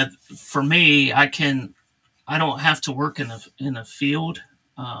 for me, I don't have to work in the field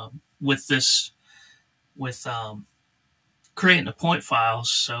with this with creating the point files,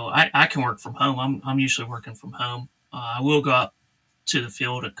 so I can work from home. I'm usually working from home. I will go out to the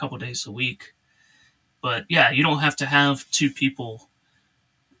field a couple days a week, but yeah, you don't have to have two people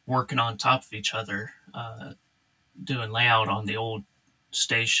working on top of each other doing layout on the old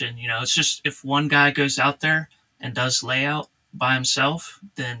station. It's just if one guy goes out there and does layout by himself,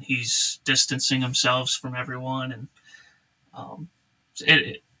 then he's distancing himself from everyone. And um,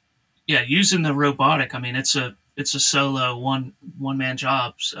 yeah, using the robotic, I mean, it's a solo one man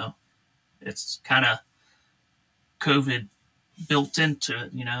job, so it's kind of COVID built into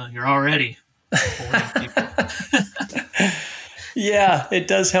it. You're already holding people. Yeah, it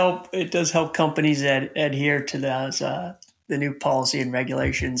does help. It does help companies adhere to those the new policy and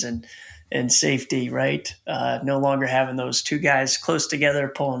regulations and safety, right? No longer having those two guys close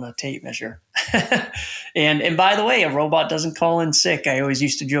together pulling a tape measure. And by the way, a robot doesn't call in sick. I always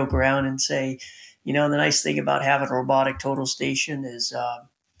used to joke around and say, the nice thing about having a robotic total station is,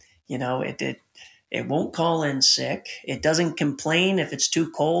 it won't call in sick. It doesn't complain if it's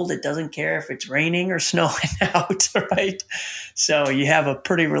too cold. It doesn't care if it's raining or snowing out, right? So you have a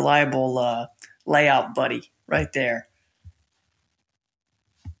pretty reliable layout buddy right there.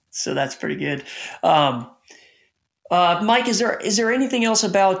 So that's pretty good. Mike, is there anything else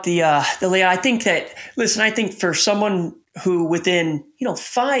about the layout? I think for someone who within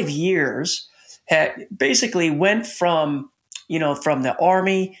 5 years had basically went from the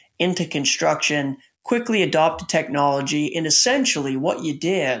Army into construction, quickly adopted technology, and essentially what you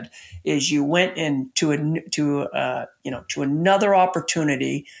did is you went into to another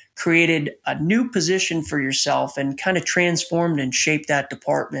opportunity, created a new position for yourself, and kind of transformed and shaped that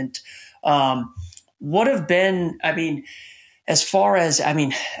department. What have been, as far as,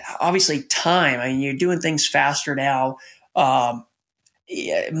 obviously time, you're doing things faster now.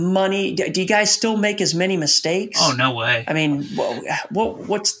 Money, do you guys still make as many mistakes? Oh, no way.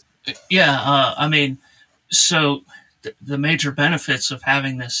 What's... Yeah, so the major benefits of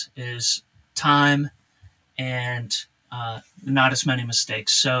having this is time and not as many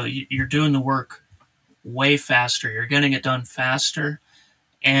mistakes. So you're doing the work way faster. You're getting it done faster,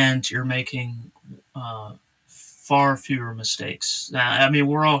 and you're making far fewer mistakes. Now,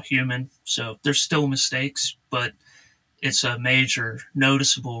 we're all human, so there's still mistakes, but it's a major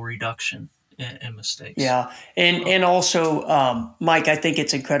noticeable reduction in mistakes. Yeah. And also, Mike, I think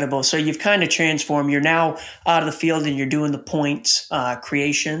it's incredible. So you've kind of transformed. You're now out of the field and you're doing the points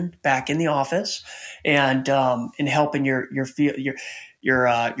creation back in the office and helping your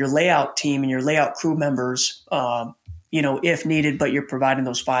layout team and your layout crew members, if needed, but you're providing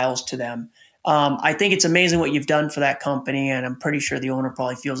those files to them. I think it's amazing what you've done for that company, and I'm pretty sure the owner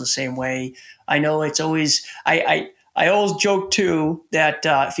probably feels the same way. I know it's always I always joke too that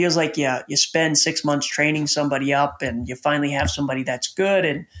it feels like you spend 6 months training somebody up, and you finally have somebody that's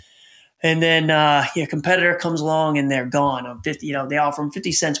good, and then your competitor comes along and they're gone on 50. They offer them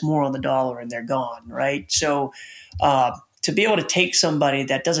 50 cents more on the dollar, and they're gone, right? So to be able to take somebody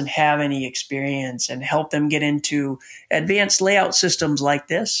that doesn't have any experience and help them get into advanced layout systems like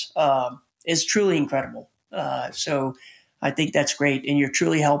this is truly incredible. So I think that's great. And you're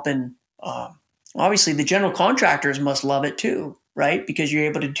truly helping. Obviously, the general contractors must love it too, right? Because you're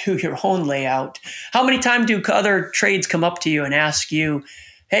able to do your own layout. How many times do other trades come up to you and ask you,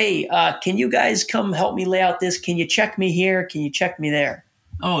 hey, can you guys come help me lay out this? Can you check me here? Can you check me there?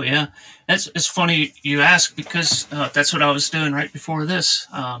 Oh, yeah. It's funny you ask because that's what I was doing right before this.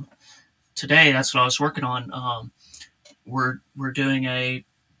 Today, that's what I was working on. We're doing a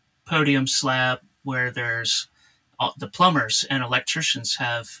podium slab where there's the plumbers and electricians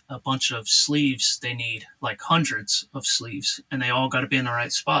have a bunch of sleeves they need, like hundreds of sleeves, and they all got to be in the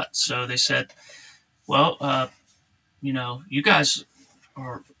right spot. So they said, well, you guys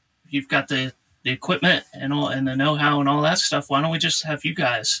you've got the equipment and all and the know-how and all that stuff. Why don't we just have you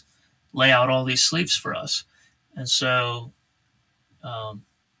guys lay out all these sleeves for us? And so,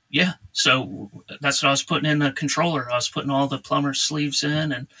 so that's what I was putting in the controller. I was putting all the plumber sleeves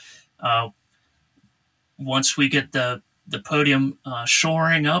in, and once we get the podium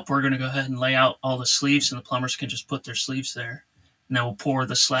shoring up, we're going to go ahead and lay out all the sleeves, and the plumbers can just put their sleeves there, and then we'll pour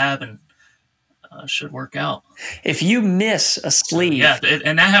the slab, and should work out. If you miss a sleeve,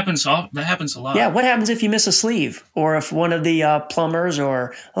 and that happens. That happens a lot. Yeah, what happens if you miss a sleeve, or if one of the plumbers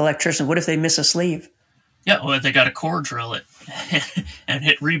or electricians? What if they miss a sleeve? Yeah, well, they got to core drill it and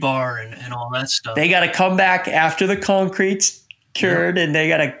hit rebar and all that stuff. They got to come back after the concrete's cured, and they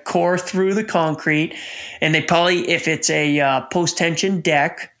got to core through the concrete. And they probably, if it's a post-tension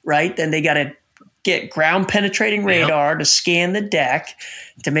deck, right, then they got to get ground penetrating radar to scan the deck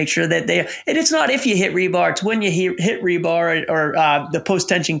to make sure that and it's not if you hit rebar, it's when you hit rebar or the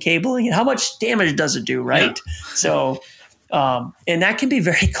post-tension cabling, and how much damage does it do, right? Yeah. So, and that can be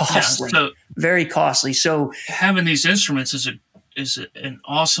very costly, very costly. So having these instruments is an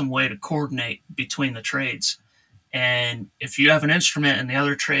awesome way to coordinate between the trades. And if you have an instrument and the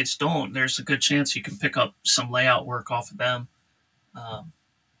other trades don't, there's a good chance you can pick up some layout work off of them.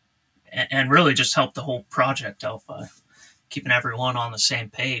 And really just help the whole project out by keeping everyone on the same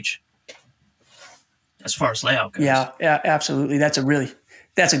page as far as layout goes. Yeah, absolutely. That's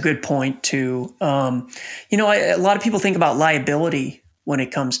a good point too. A lot of people think about liability when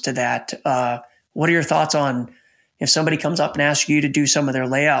it comes to that. What are your thoughts on if somebody comes up and asks you to do some of their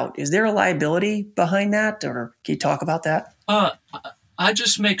layout? Is there a liability behind that, or can you talk about that? I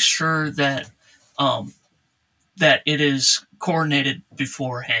just make sure that that it is coordinated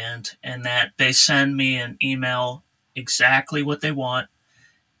beforehand, and that they send me an email exactly what they want.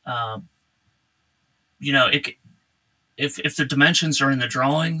 If the dimensions are in the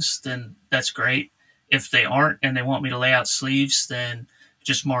drawings, then that's great. If they aren't and they want me to lay out sleeves, then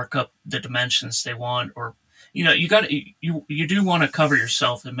just mark up the dimensions they want. Or you do want to cover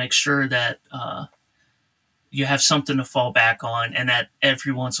yourself and make sure that you have something to fall back on, and that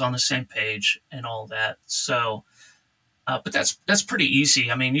everyone's on the same page and all that. So, but that's pretty easy.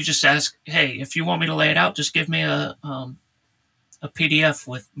 I mean, you just ask, hey, if you want me to lay it out, just give me a PDF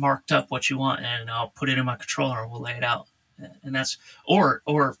with marked up what you want, and I'll put it in my controller and we'll lay it out. And that's, or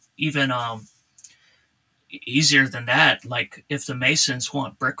even easier than that. Like if the masons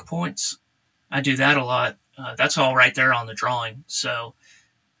want brick points, I do that a lot. That's all right there on the drawing. So,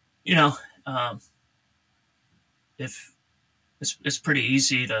 if it's pretty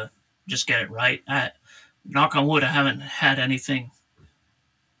easy to just get it right. Knock on wood, I haven't had anything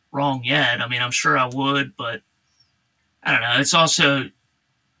wrong yet. I mean, I'm sure I would, but I don't know. It's also,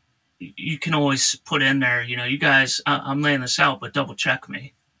 you can always put in there, you guys, I'm laying this out, but double check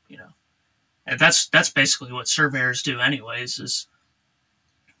me, and that's basically what surveyors do anyways, is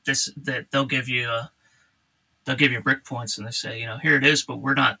that they'll give you brick points, and they say, here it is, but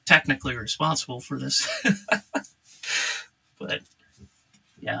we're not technically responsible for this. But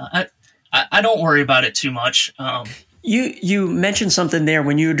yeah, I don't worry about it too much. You mentioned something there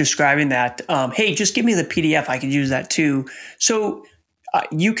when you were describing that. Hey, just give me the PDF. I could use that too. So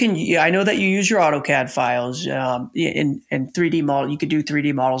you can. I know that you use your AutoCAD files in 3D model. You could do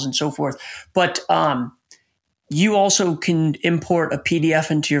 3D models and so forth. But you also can import a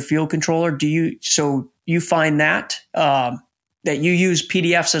PDF into your field controller. Do you? So you find that that you use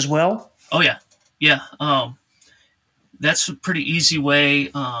PDFs as well? Oh yeah. That's a pretty easy way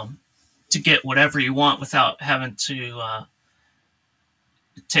to get whatever you want without having to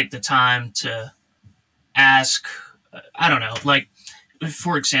take the time to ask. I don't know. Like,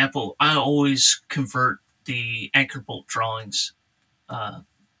 for example, I always convert the anchor bolt drawings. I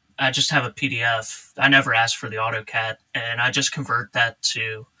just have a PDF. I never ask for the AutoCAD, and I just convert that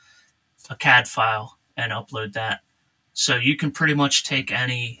to a CAD file and upload that. So you can pretty much take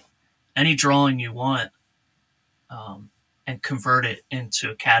any drawing you want and convert it into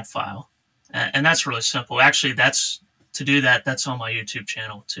a CAD file. And that's really simple. Actually, that's to do that, that's on my YouTube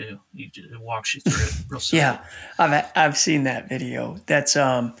channel too. It walks you through it real simple. Yeah, I've seen that video. That's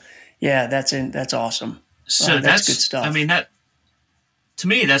that's awesome. So that's good stuff. I mean, that to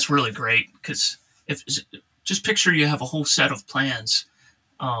me, that's really great, because if just picture you have a whole set of plans.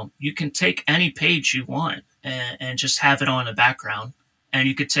 You can take any page you want and just have it on the background, and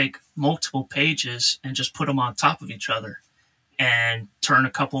you could take multiple pages and just put them on top of each other and turn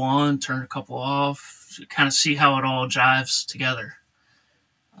a couple on, turn a couple off, kind of see how it all jives together.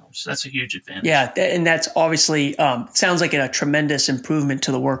 So that's a huge advantage. Yeah, and that's obviously sounds like a tremendous improvement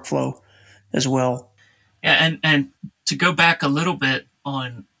to the workflow as well. Yeah, and to go back a little bit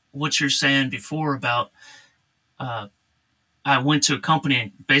on what you're saying before about I went to a company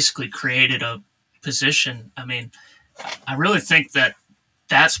and basically created a position. I mean, I really think that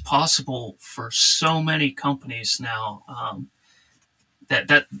that's possible for so many companies now.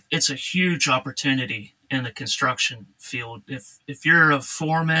 That it's a huge opportunity in the construction field. If you're a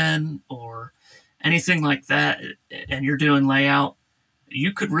foreman or anything like that, and you're doing layout,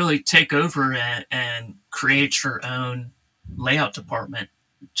 you could really take over and create your own layout department,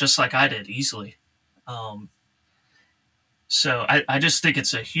 just like I did, easily. So I just think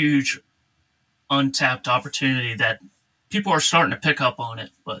it's a huge untapped opportunity that people are starting to pick up on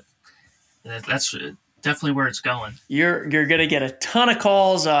it, but that's definitely where it's going. You're going to get a ton of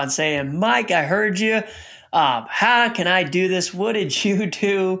calls on saying, Mike, I heard you. How can I do this? What did you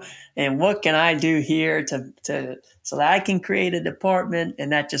do? And what can I do here so that I can create a department?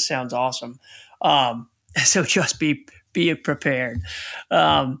 And that just sounds awesome. So just be prepared.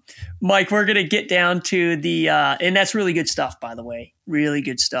 Mike, we're going to get down to and that's really good stuff, by the way, really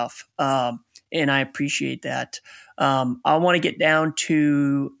good stuff. And I appreciate that. I want to get down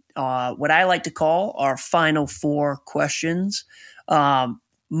to what I like to call our final 4 questions.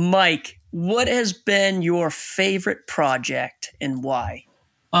 Mike, what has been your favorite project and why?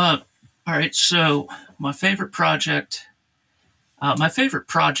 All right. So my favorite projects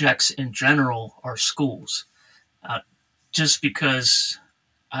in general are schools. Just because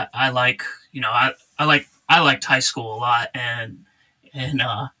I like, I liked high school a lot, and I don't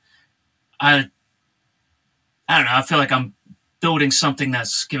know, I feel like I'm building something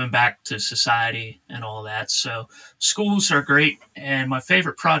that's giving back to society and all that. So schools are great. And my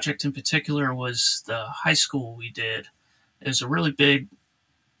favorite project in particular was the high school we did. It was a really big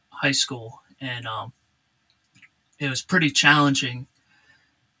high school, and it was pretty challenging,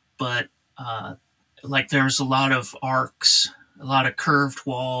 but there was a lot of arcs, a lot of curved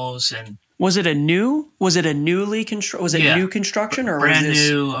walls. And was it newly constructed? Was it new construction, or brand was this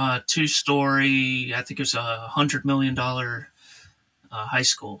new 2-story? I think it was $100 million high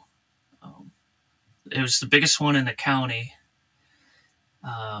school. It was the biggest one in the county.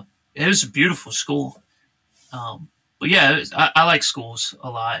 It was a beautiful school. But yeah, I like schools a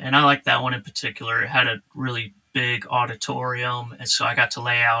lot, and I like that one in particular. It had a really big auditorium, and so I got to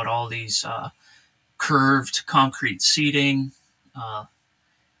lay out all these curved concrete seating,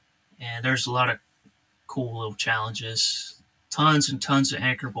 and there's a lot of cool little challenges. Tons and tons of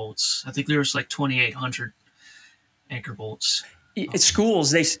anchor bolts. I think there was like 2,800 anchor bolts. At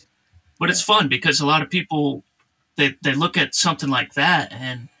schools, but it's fun because a lot of people they look at something like that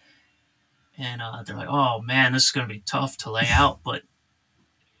and they're like, oh man, this is going to be tough to lay out. But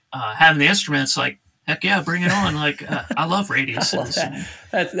having the instruments, like, heck yeah, bring it on. Like, I love radiuses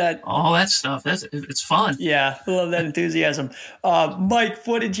and all that stuff. It's fun. Yeah, I love that enthusiasm. Mike,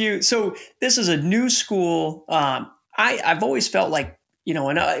 so this is a new school. I've always felt like,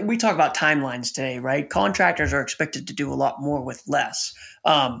 and we talk about timelines today, right? Contractors are expected to do a lot more with less.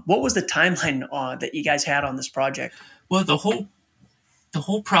 What was the timeline that you guys had on this project? Well, the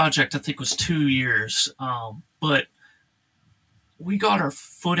whole project, I think, was 2 years. But we got our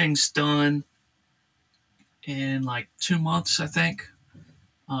footings done in like 2 months, I think.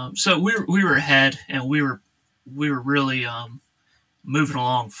 So we were ahead, and we were really moving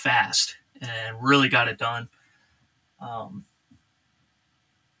along fast and really got it done.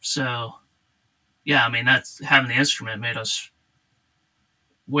 So yeah, I mean, that's having the instrument made us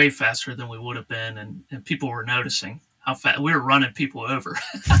way faster than we would have been, and people were noticing how fast we were running people over.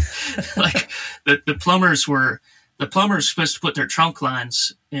 Like the plumbers were supposed to put their trunk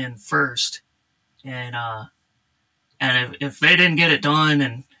lines in first, and if they didn't get it done,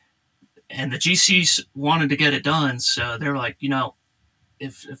 and the GCs wanted to get it done, so they were like,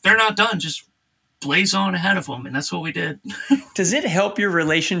 if they're not done, just blaze on ahead of them, and that's what we did. Does it help your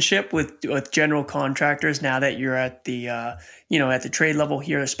relationship with general contractors now that you're at the at the trade level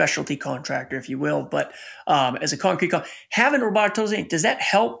here, a specialty contractor, if you will? But as a concrete having robotic tools, does that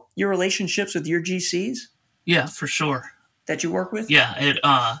help your relationships with your GCs? Yeah, for sure. that you work with? Yeah,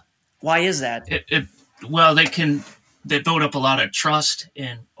 Why is that? well, they build up a lot of trust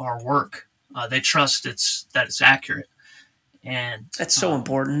in our work. They trust that it's accurate, and That's so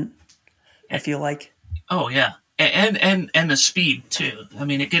important, I feel like. oh yeah, and the speed too. I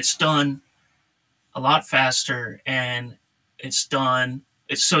mean, it gets done a lot faster, and it's done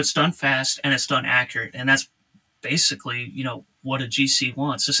fast and it's done accurate, and that's basically what a GC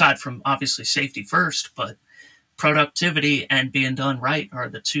wants. Aside from obviously safety first, but productivity and being done right are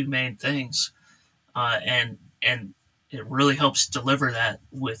the two main things, and it really helps deliver that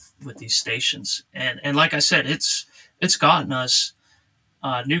with these stations. And like I said, it's gotten us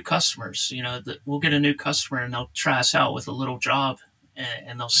new customers. That we'll get a new customer and they'll try us out with a little job,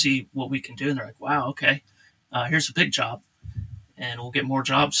 and they'll see what we can do, and they're like, "Wow, okay, here's a big job," and we'll get more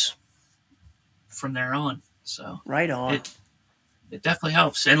jobs from there on. So Right on. it definitely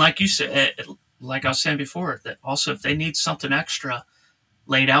helps. And like you said, like I was saying before, that also if they need something extra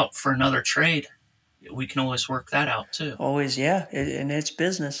laid out for another trade, we can always work that out too. Always, yeah, and it's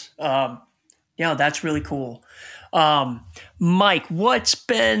business. Yeah, that's really cool. Mike, what's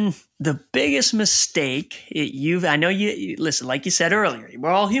been the biggest mistake I know you listen, like you said earlier, we're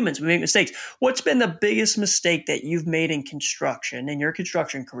all humans, we make mistakes. What's been the biggest mistake that you've made in your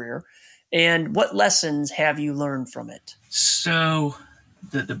construction career, and what lessons have you learned from it? So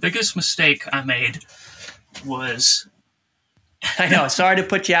the biggest mistake I made was I know, sorry to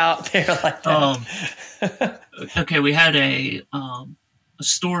put you out there like that. Okay, we had a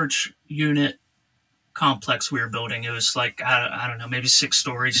storage unit complex we were building. It was like, I don't know, maybe 6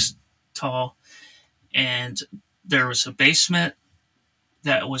 stories tall, and there was a basement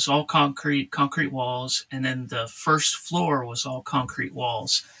that was all concrete walls, and then the first floor was all concrete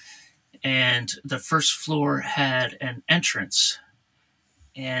walls, and the first floor had an entrance,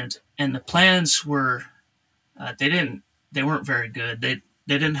 and the plans were they weren't very good. They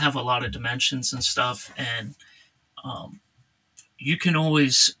didn't have a lot of dimensions and stuff, and you can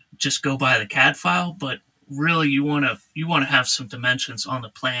always just go by the CAD file, but really you want to have some dimensions on the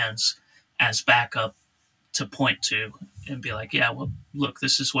plans as backup to point to and be like, yeah, well, look,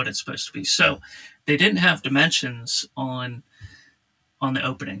 this is what it's supposed to be. So they didn't have dimensions on the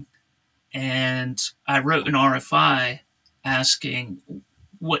opening, and I wrote an RFI asking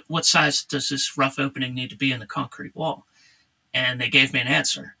what size does this rough opening need to be in the concrete wall, and they gave me an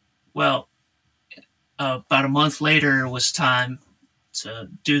answer. Well, about a month later, it was time to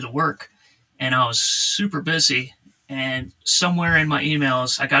do the work, and I was super busy. And somewhere in my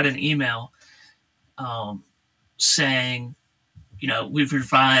emails, I got an email saying, we've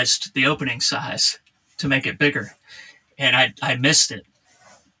revised the opening size to make it bigger, and I missed it.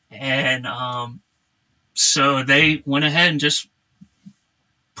 And so they went ahead and just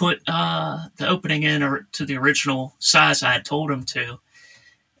put the opening in to the original size I had told them to.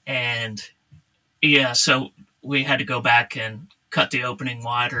 And yeah, so we had to go back and cut the opening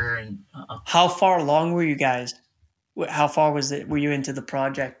wider. And how far along were you guys? How far were you into the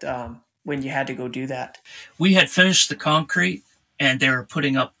project when you had to go do that? We had finished the concrete, and they were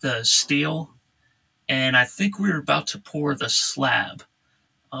putting up the steel, and I think we were about to pour the slab.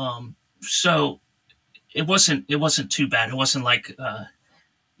 So it wasn't too bad. It wasn't like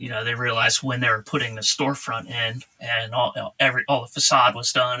they realized when they were putting the storefront in, and all the facade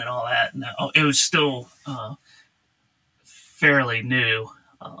was done and all that. And it was still fairly new.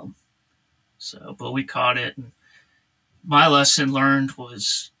 But we caught it. And my lesson learned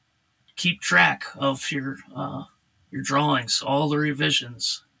was keep track of your drawings, all the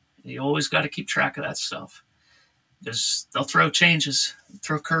revisions. You always got to keep track of that stuff, because they'll throw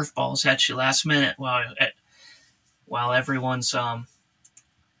curveballs at you last minute while everyone's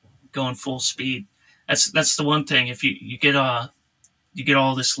going full speed. That's the one thing. If you get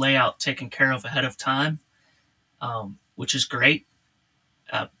all this layout taken care of ahead of time, which is great,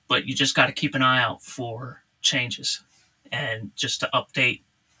 but you just got to keep an eye out for changes, and just to update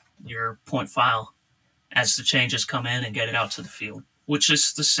your point file as the changes come in and get it out to the field, which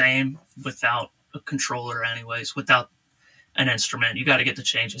is the same without a controller anyways. Without an instrument, you got to get the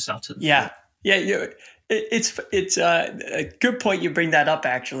changes out to the field. Yeah. It's a good point you bring that up,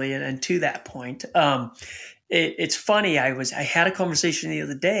 actually, and to that point, it's funny. I had a conversation the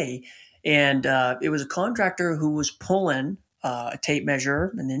other day, and it was a contractor who was pulling a tape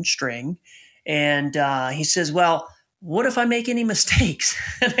measure and then string, and he says, "Well, what if I make any mistakes?"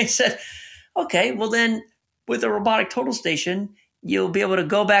 And I said, "Okay, well then, with a robotic total station, you'll be able to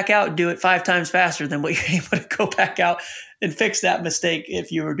go back out and do it 5 times faster than what you're able to go back out and fix that mistake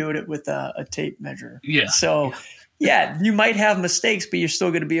if you were doing it with a tape measure." Yeah. So, yeah, you might have mistakes, but you're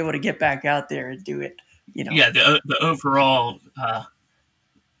still going to be able to get back out there and do it Yeah, the overall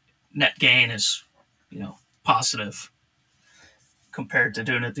net gain is, positive compared to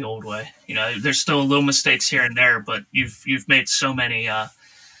doing it the old way. There's still little mistakes here and there, but you've made so many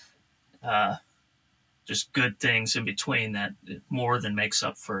just good things in between that it more than makes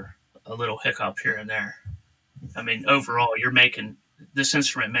up for a little hiccup here and there. I mean, overall, this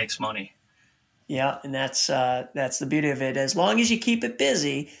instrument makes money. Yeah, and that's the beauty of it. As long as you keep it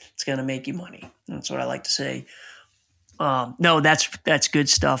busy, it's going to make you money. That's what I like to say. No, that's good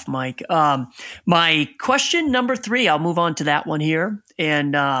stuff, Mike. My question number 3, I'll move on to that one here.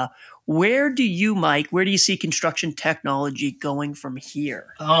 And where do you see construction technology going from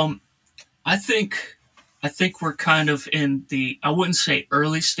here? I think we're kind of in the, I wouldn't say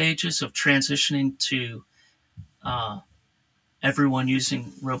early stages of transitioning to everyone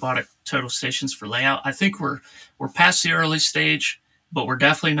using robotic total stations for layout. I think we're past the early stage, but we're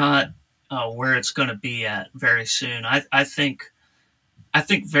definitely not where it's going to be at very soon. I think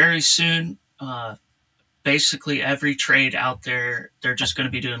very soon, basically every trade out there, they're just going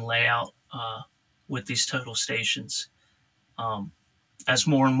to be doing layout with these total stations. As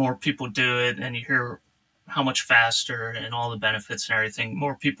more and more people do it, and you hear how much faster and all the benefits and everything,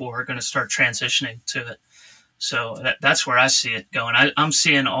 more people are going to start transitioning to it. So that's where I see it going. I'm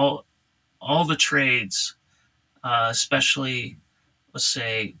seeing all the trades, especially, let's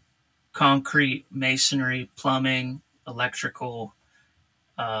say, concrete, masonry, plumbing, electrical.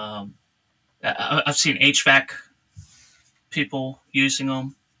 I've seen HVAC people using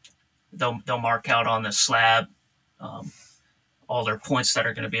them. They'll mark out on the slab all their points that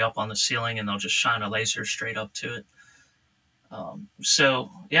are going to be up on the ceiling, and they'll just shine a laser straight up to it. So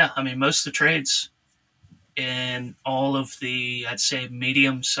yeah, I mean, most of the trades in all of the, I'd say,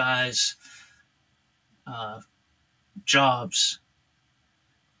 medium size jobs.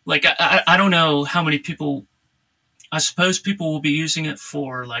 Like, I don't know how many people, I suppose people will be using it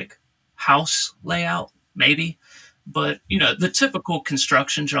for like house layout, maybe, but the typical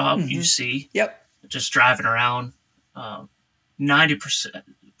construction job you see, yep, just driving around,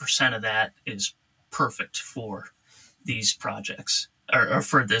 90% of that is perfect for these projects or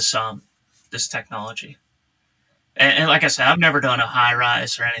for this technology. And like I said, I've never done a high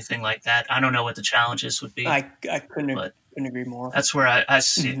rise or anything like that. I don't know what the challenges would be. I couldn't agree more. That's where I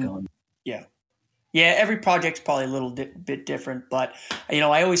see it going. Yeah. Yeah, every project's probably a little bit different, but I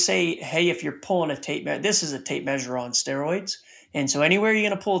always say, hey, if you're pulling a tape measure, this is a tape measure on steroids, and so anywhere you're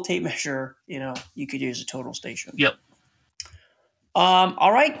going to pull a tape measure, you could use a total station. Yep.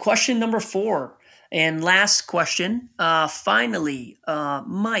 All right, question number 4. And last question, finally,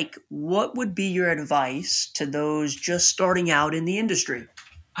 Mike, what would be your advice to those just starting out in the industry?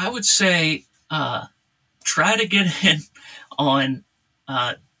 I would say try to get in on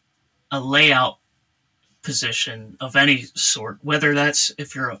a layout position of any sort, whether that's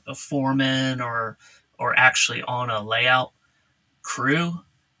if you're a foreman or actually on a layout crew.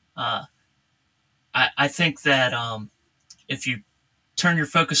 I think that if you turn your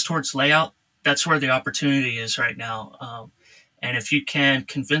focus towards layout, that's where the opportunity is right now. And if you can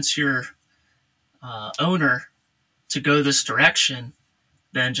convince your owner to go this direction,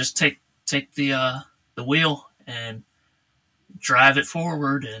 then just take the wheel and drive it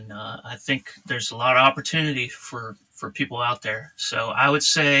forward. And I think there's a lot of opportunity for people out there. So I would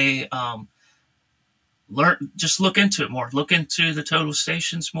say just look into it more. Look into the total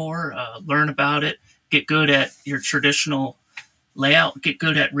stations more. Learn about it. Get good at your traditional layout, get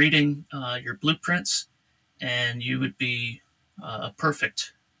good at reading your blueprints, and you would be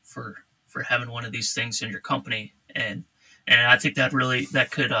perfect for having one of these things in your company. And I think that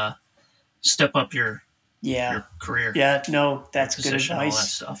could step up your career. Yeah, no, that's good advice.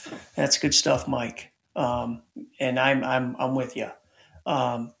 All that stuff. That's good stuff, Mike. And I'm with you.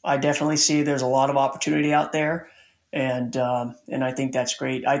 I definitely see there's a lot of opportunity out there, and I think that's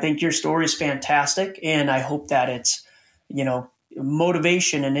great. I think your story is fantastic, and I hope that it's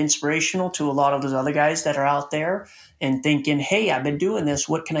motivation and inspirational to a lot of those other guys that are out there and thinking, hey, I've been doing this.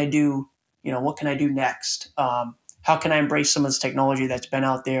 What can I do? What can I do next? How can I embrace some of this technology that's been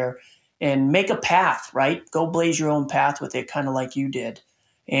out there and make a path, right? Go blaze your own path with it, kind of like you did.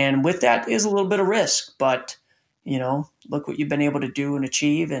 And with that is a little bit of risk, but look what you've been able to do and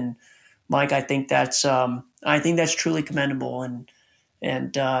achieve. And Mike, I think that's truly commendable.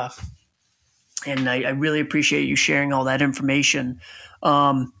 And I really appreciate you sharing all that information.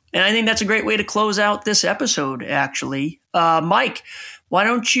 And I think that's a great way to close out this episode, actually. Mike, why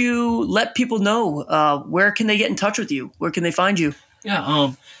don't you let people know where can they get in touch with you? Where can they find you?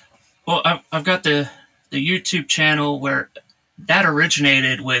 Yeah, well, I've got the YouTube channel where that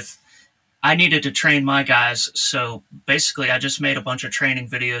originated with I needed to train my guys. So basically, I just made a bunch of training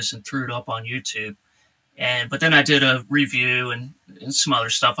videos and threw it up on YouTube. But then I did a review and some other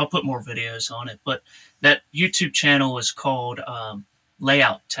stuff. I'll put more videos on it. But that YouTube channel is called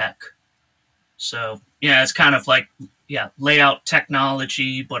Layout Tech. So, yeah, it's kind of like, layout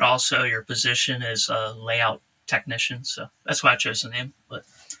technology, but also your position as a layout technician. So that's why I chose the name. But,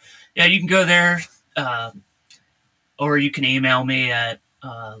 yeah, you can go there, or you can email me at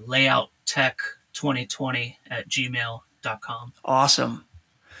layouttech2020@gmail.com.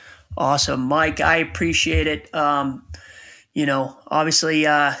 Awesome. Mike, I appreciate it. Obviously,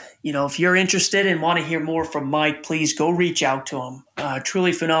 if you're interested and want to hear more from Mike, please go reach out to him.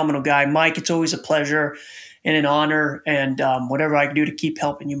 Truly phenomenal guy. Mike, it's always a pleasure and an honor. And whatever I can do to keep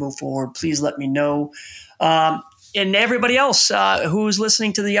helping you move forward, please let me know. And everybody else who's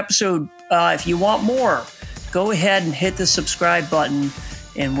listening to the episode, if you want more, go ahead and hit the subscribe button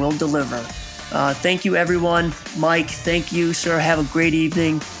and we'll deliver. Thank you, everyone. Mike, thank you, sir. Have a great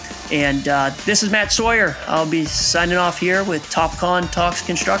evening. And this is Matt Sawyer. I'll be signing off here with TopCon Talks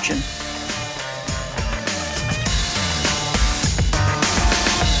Construction.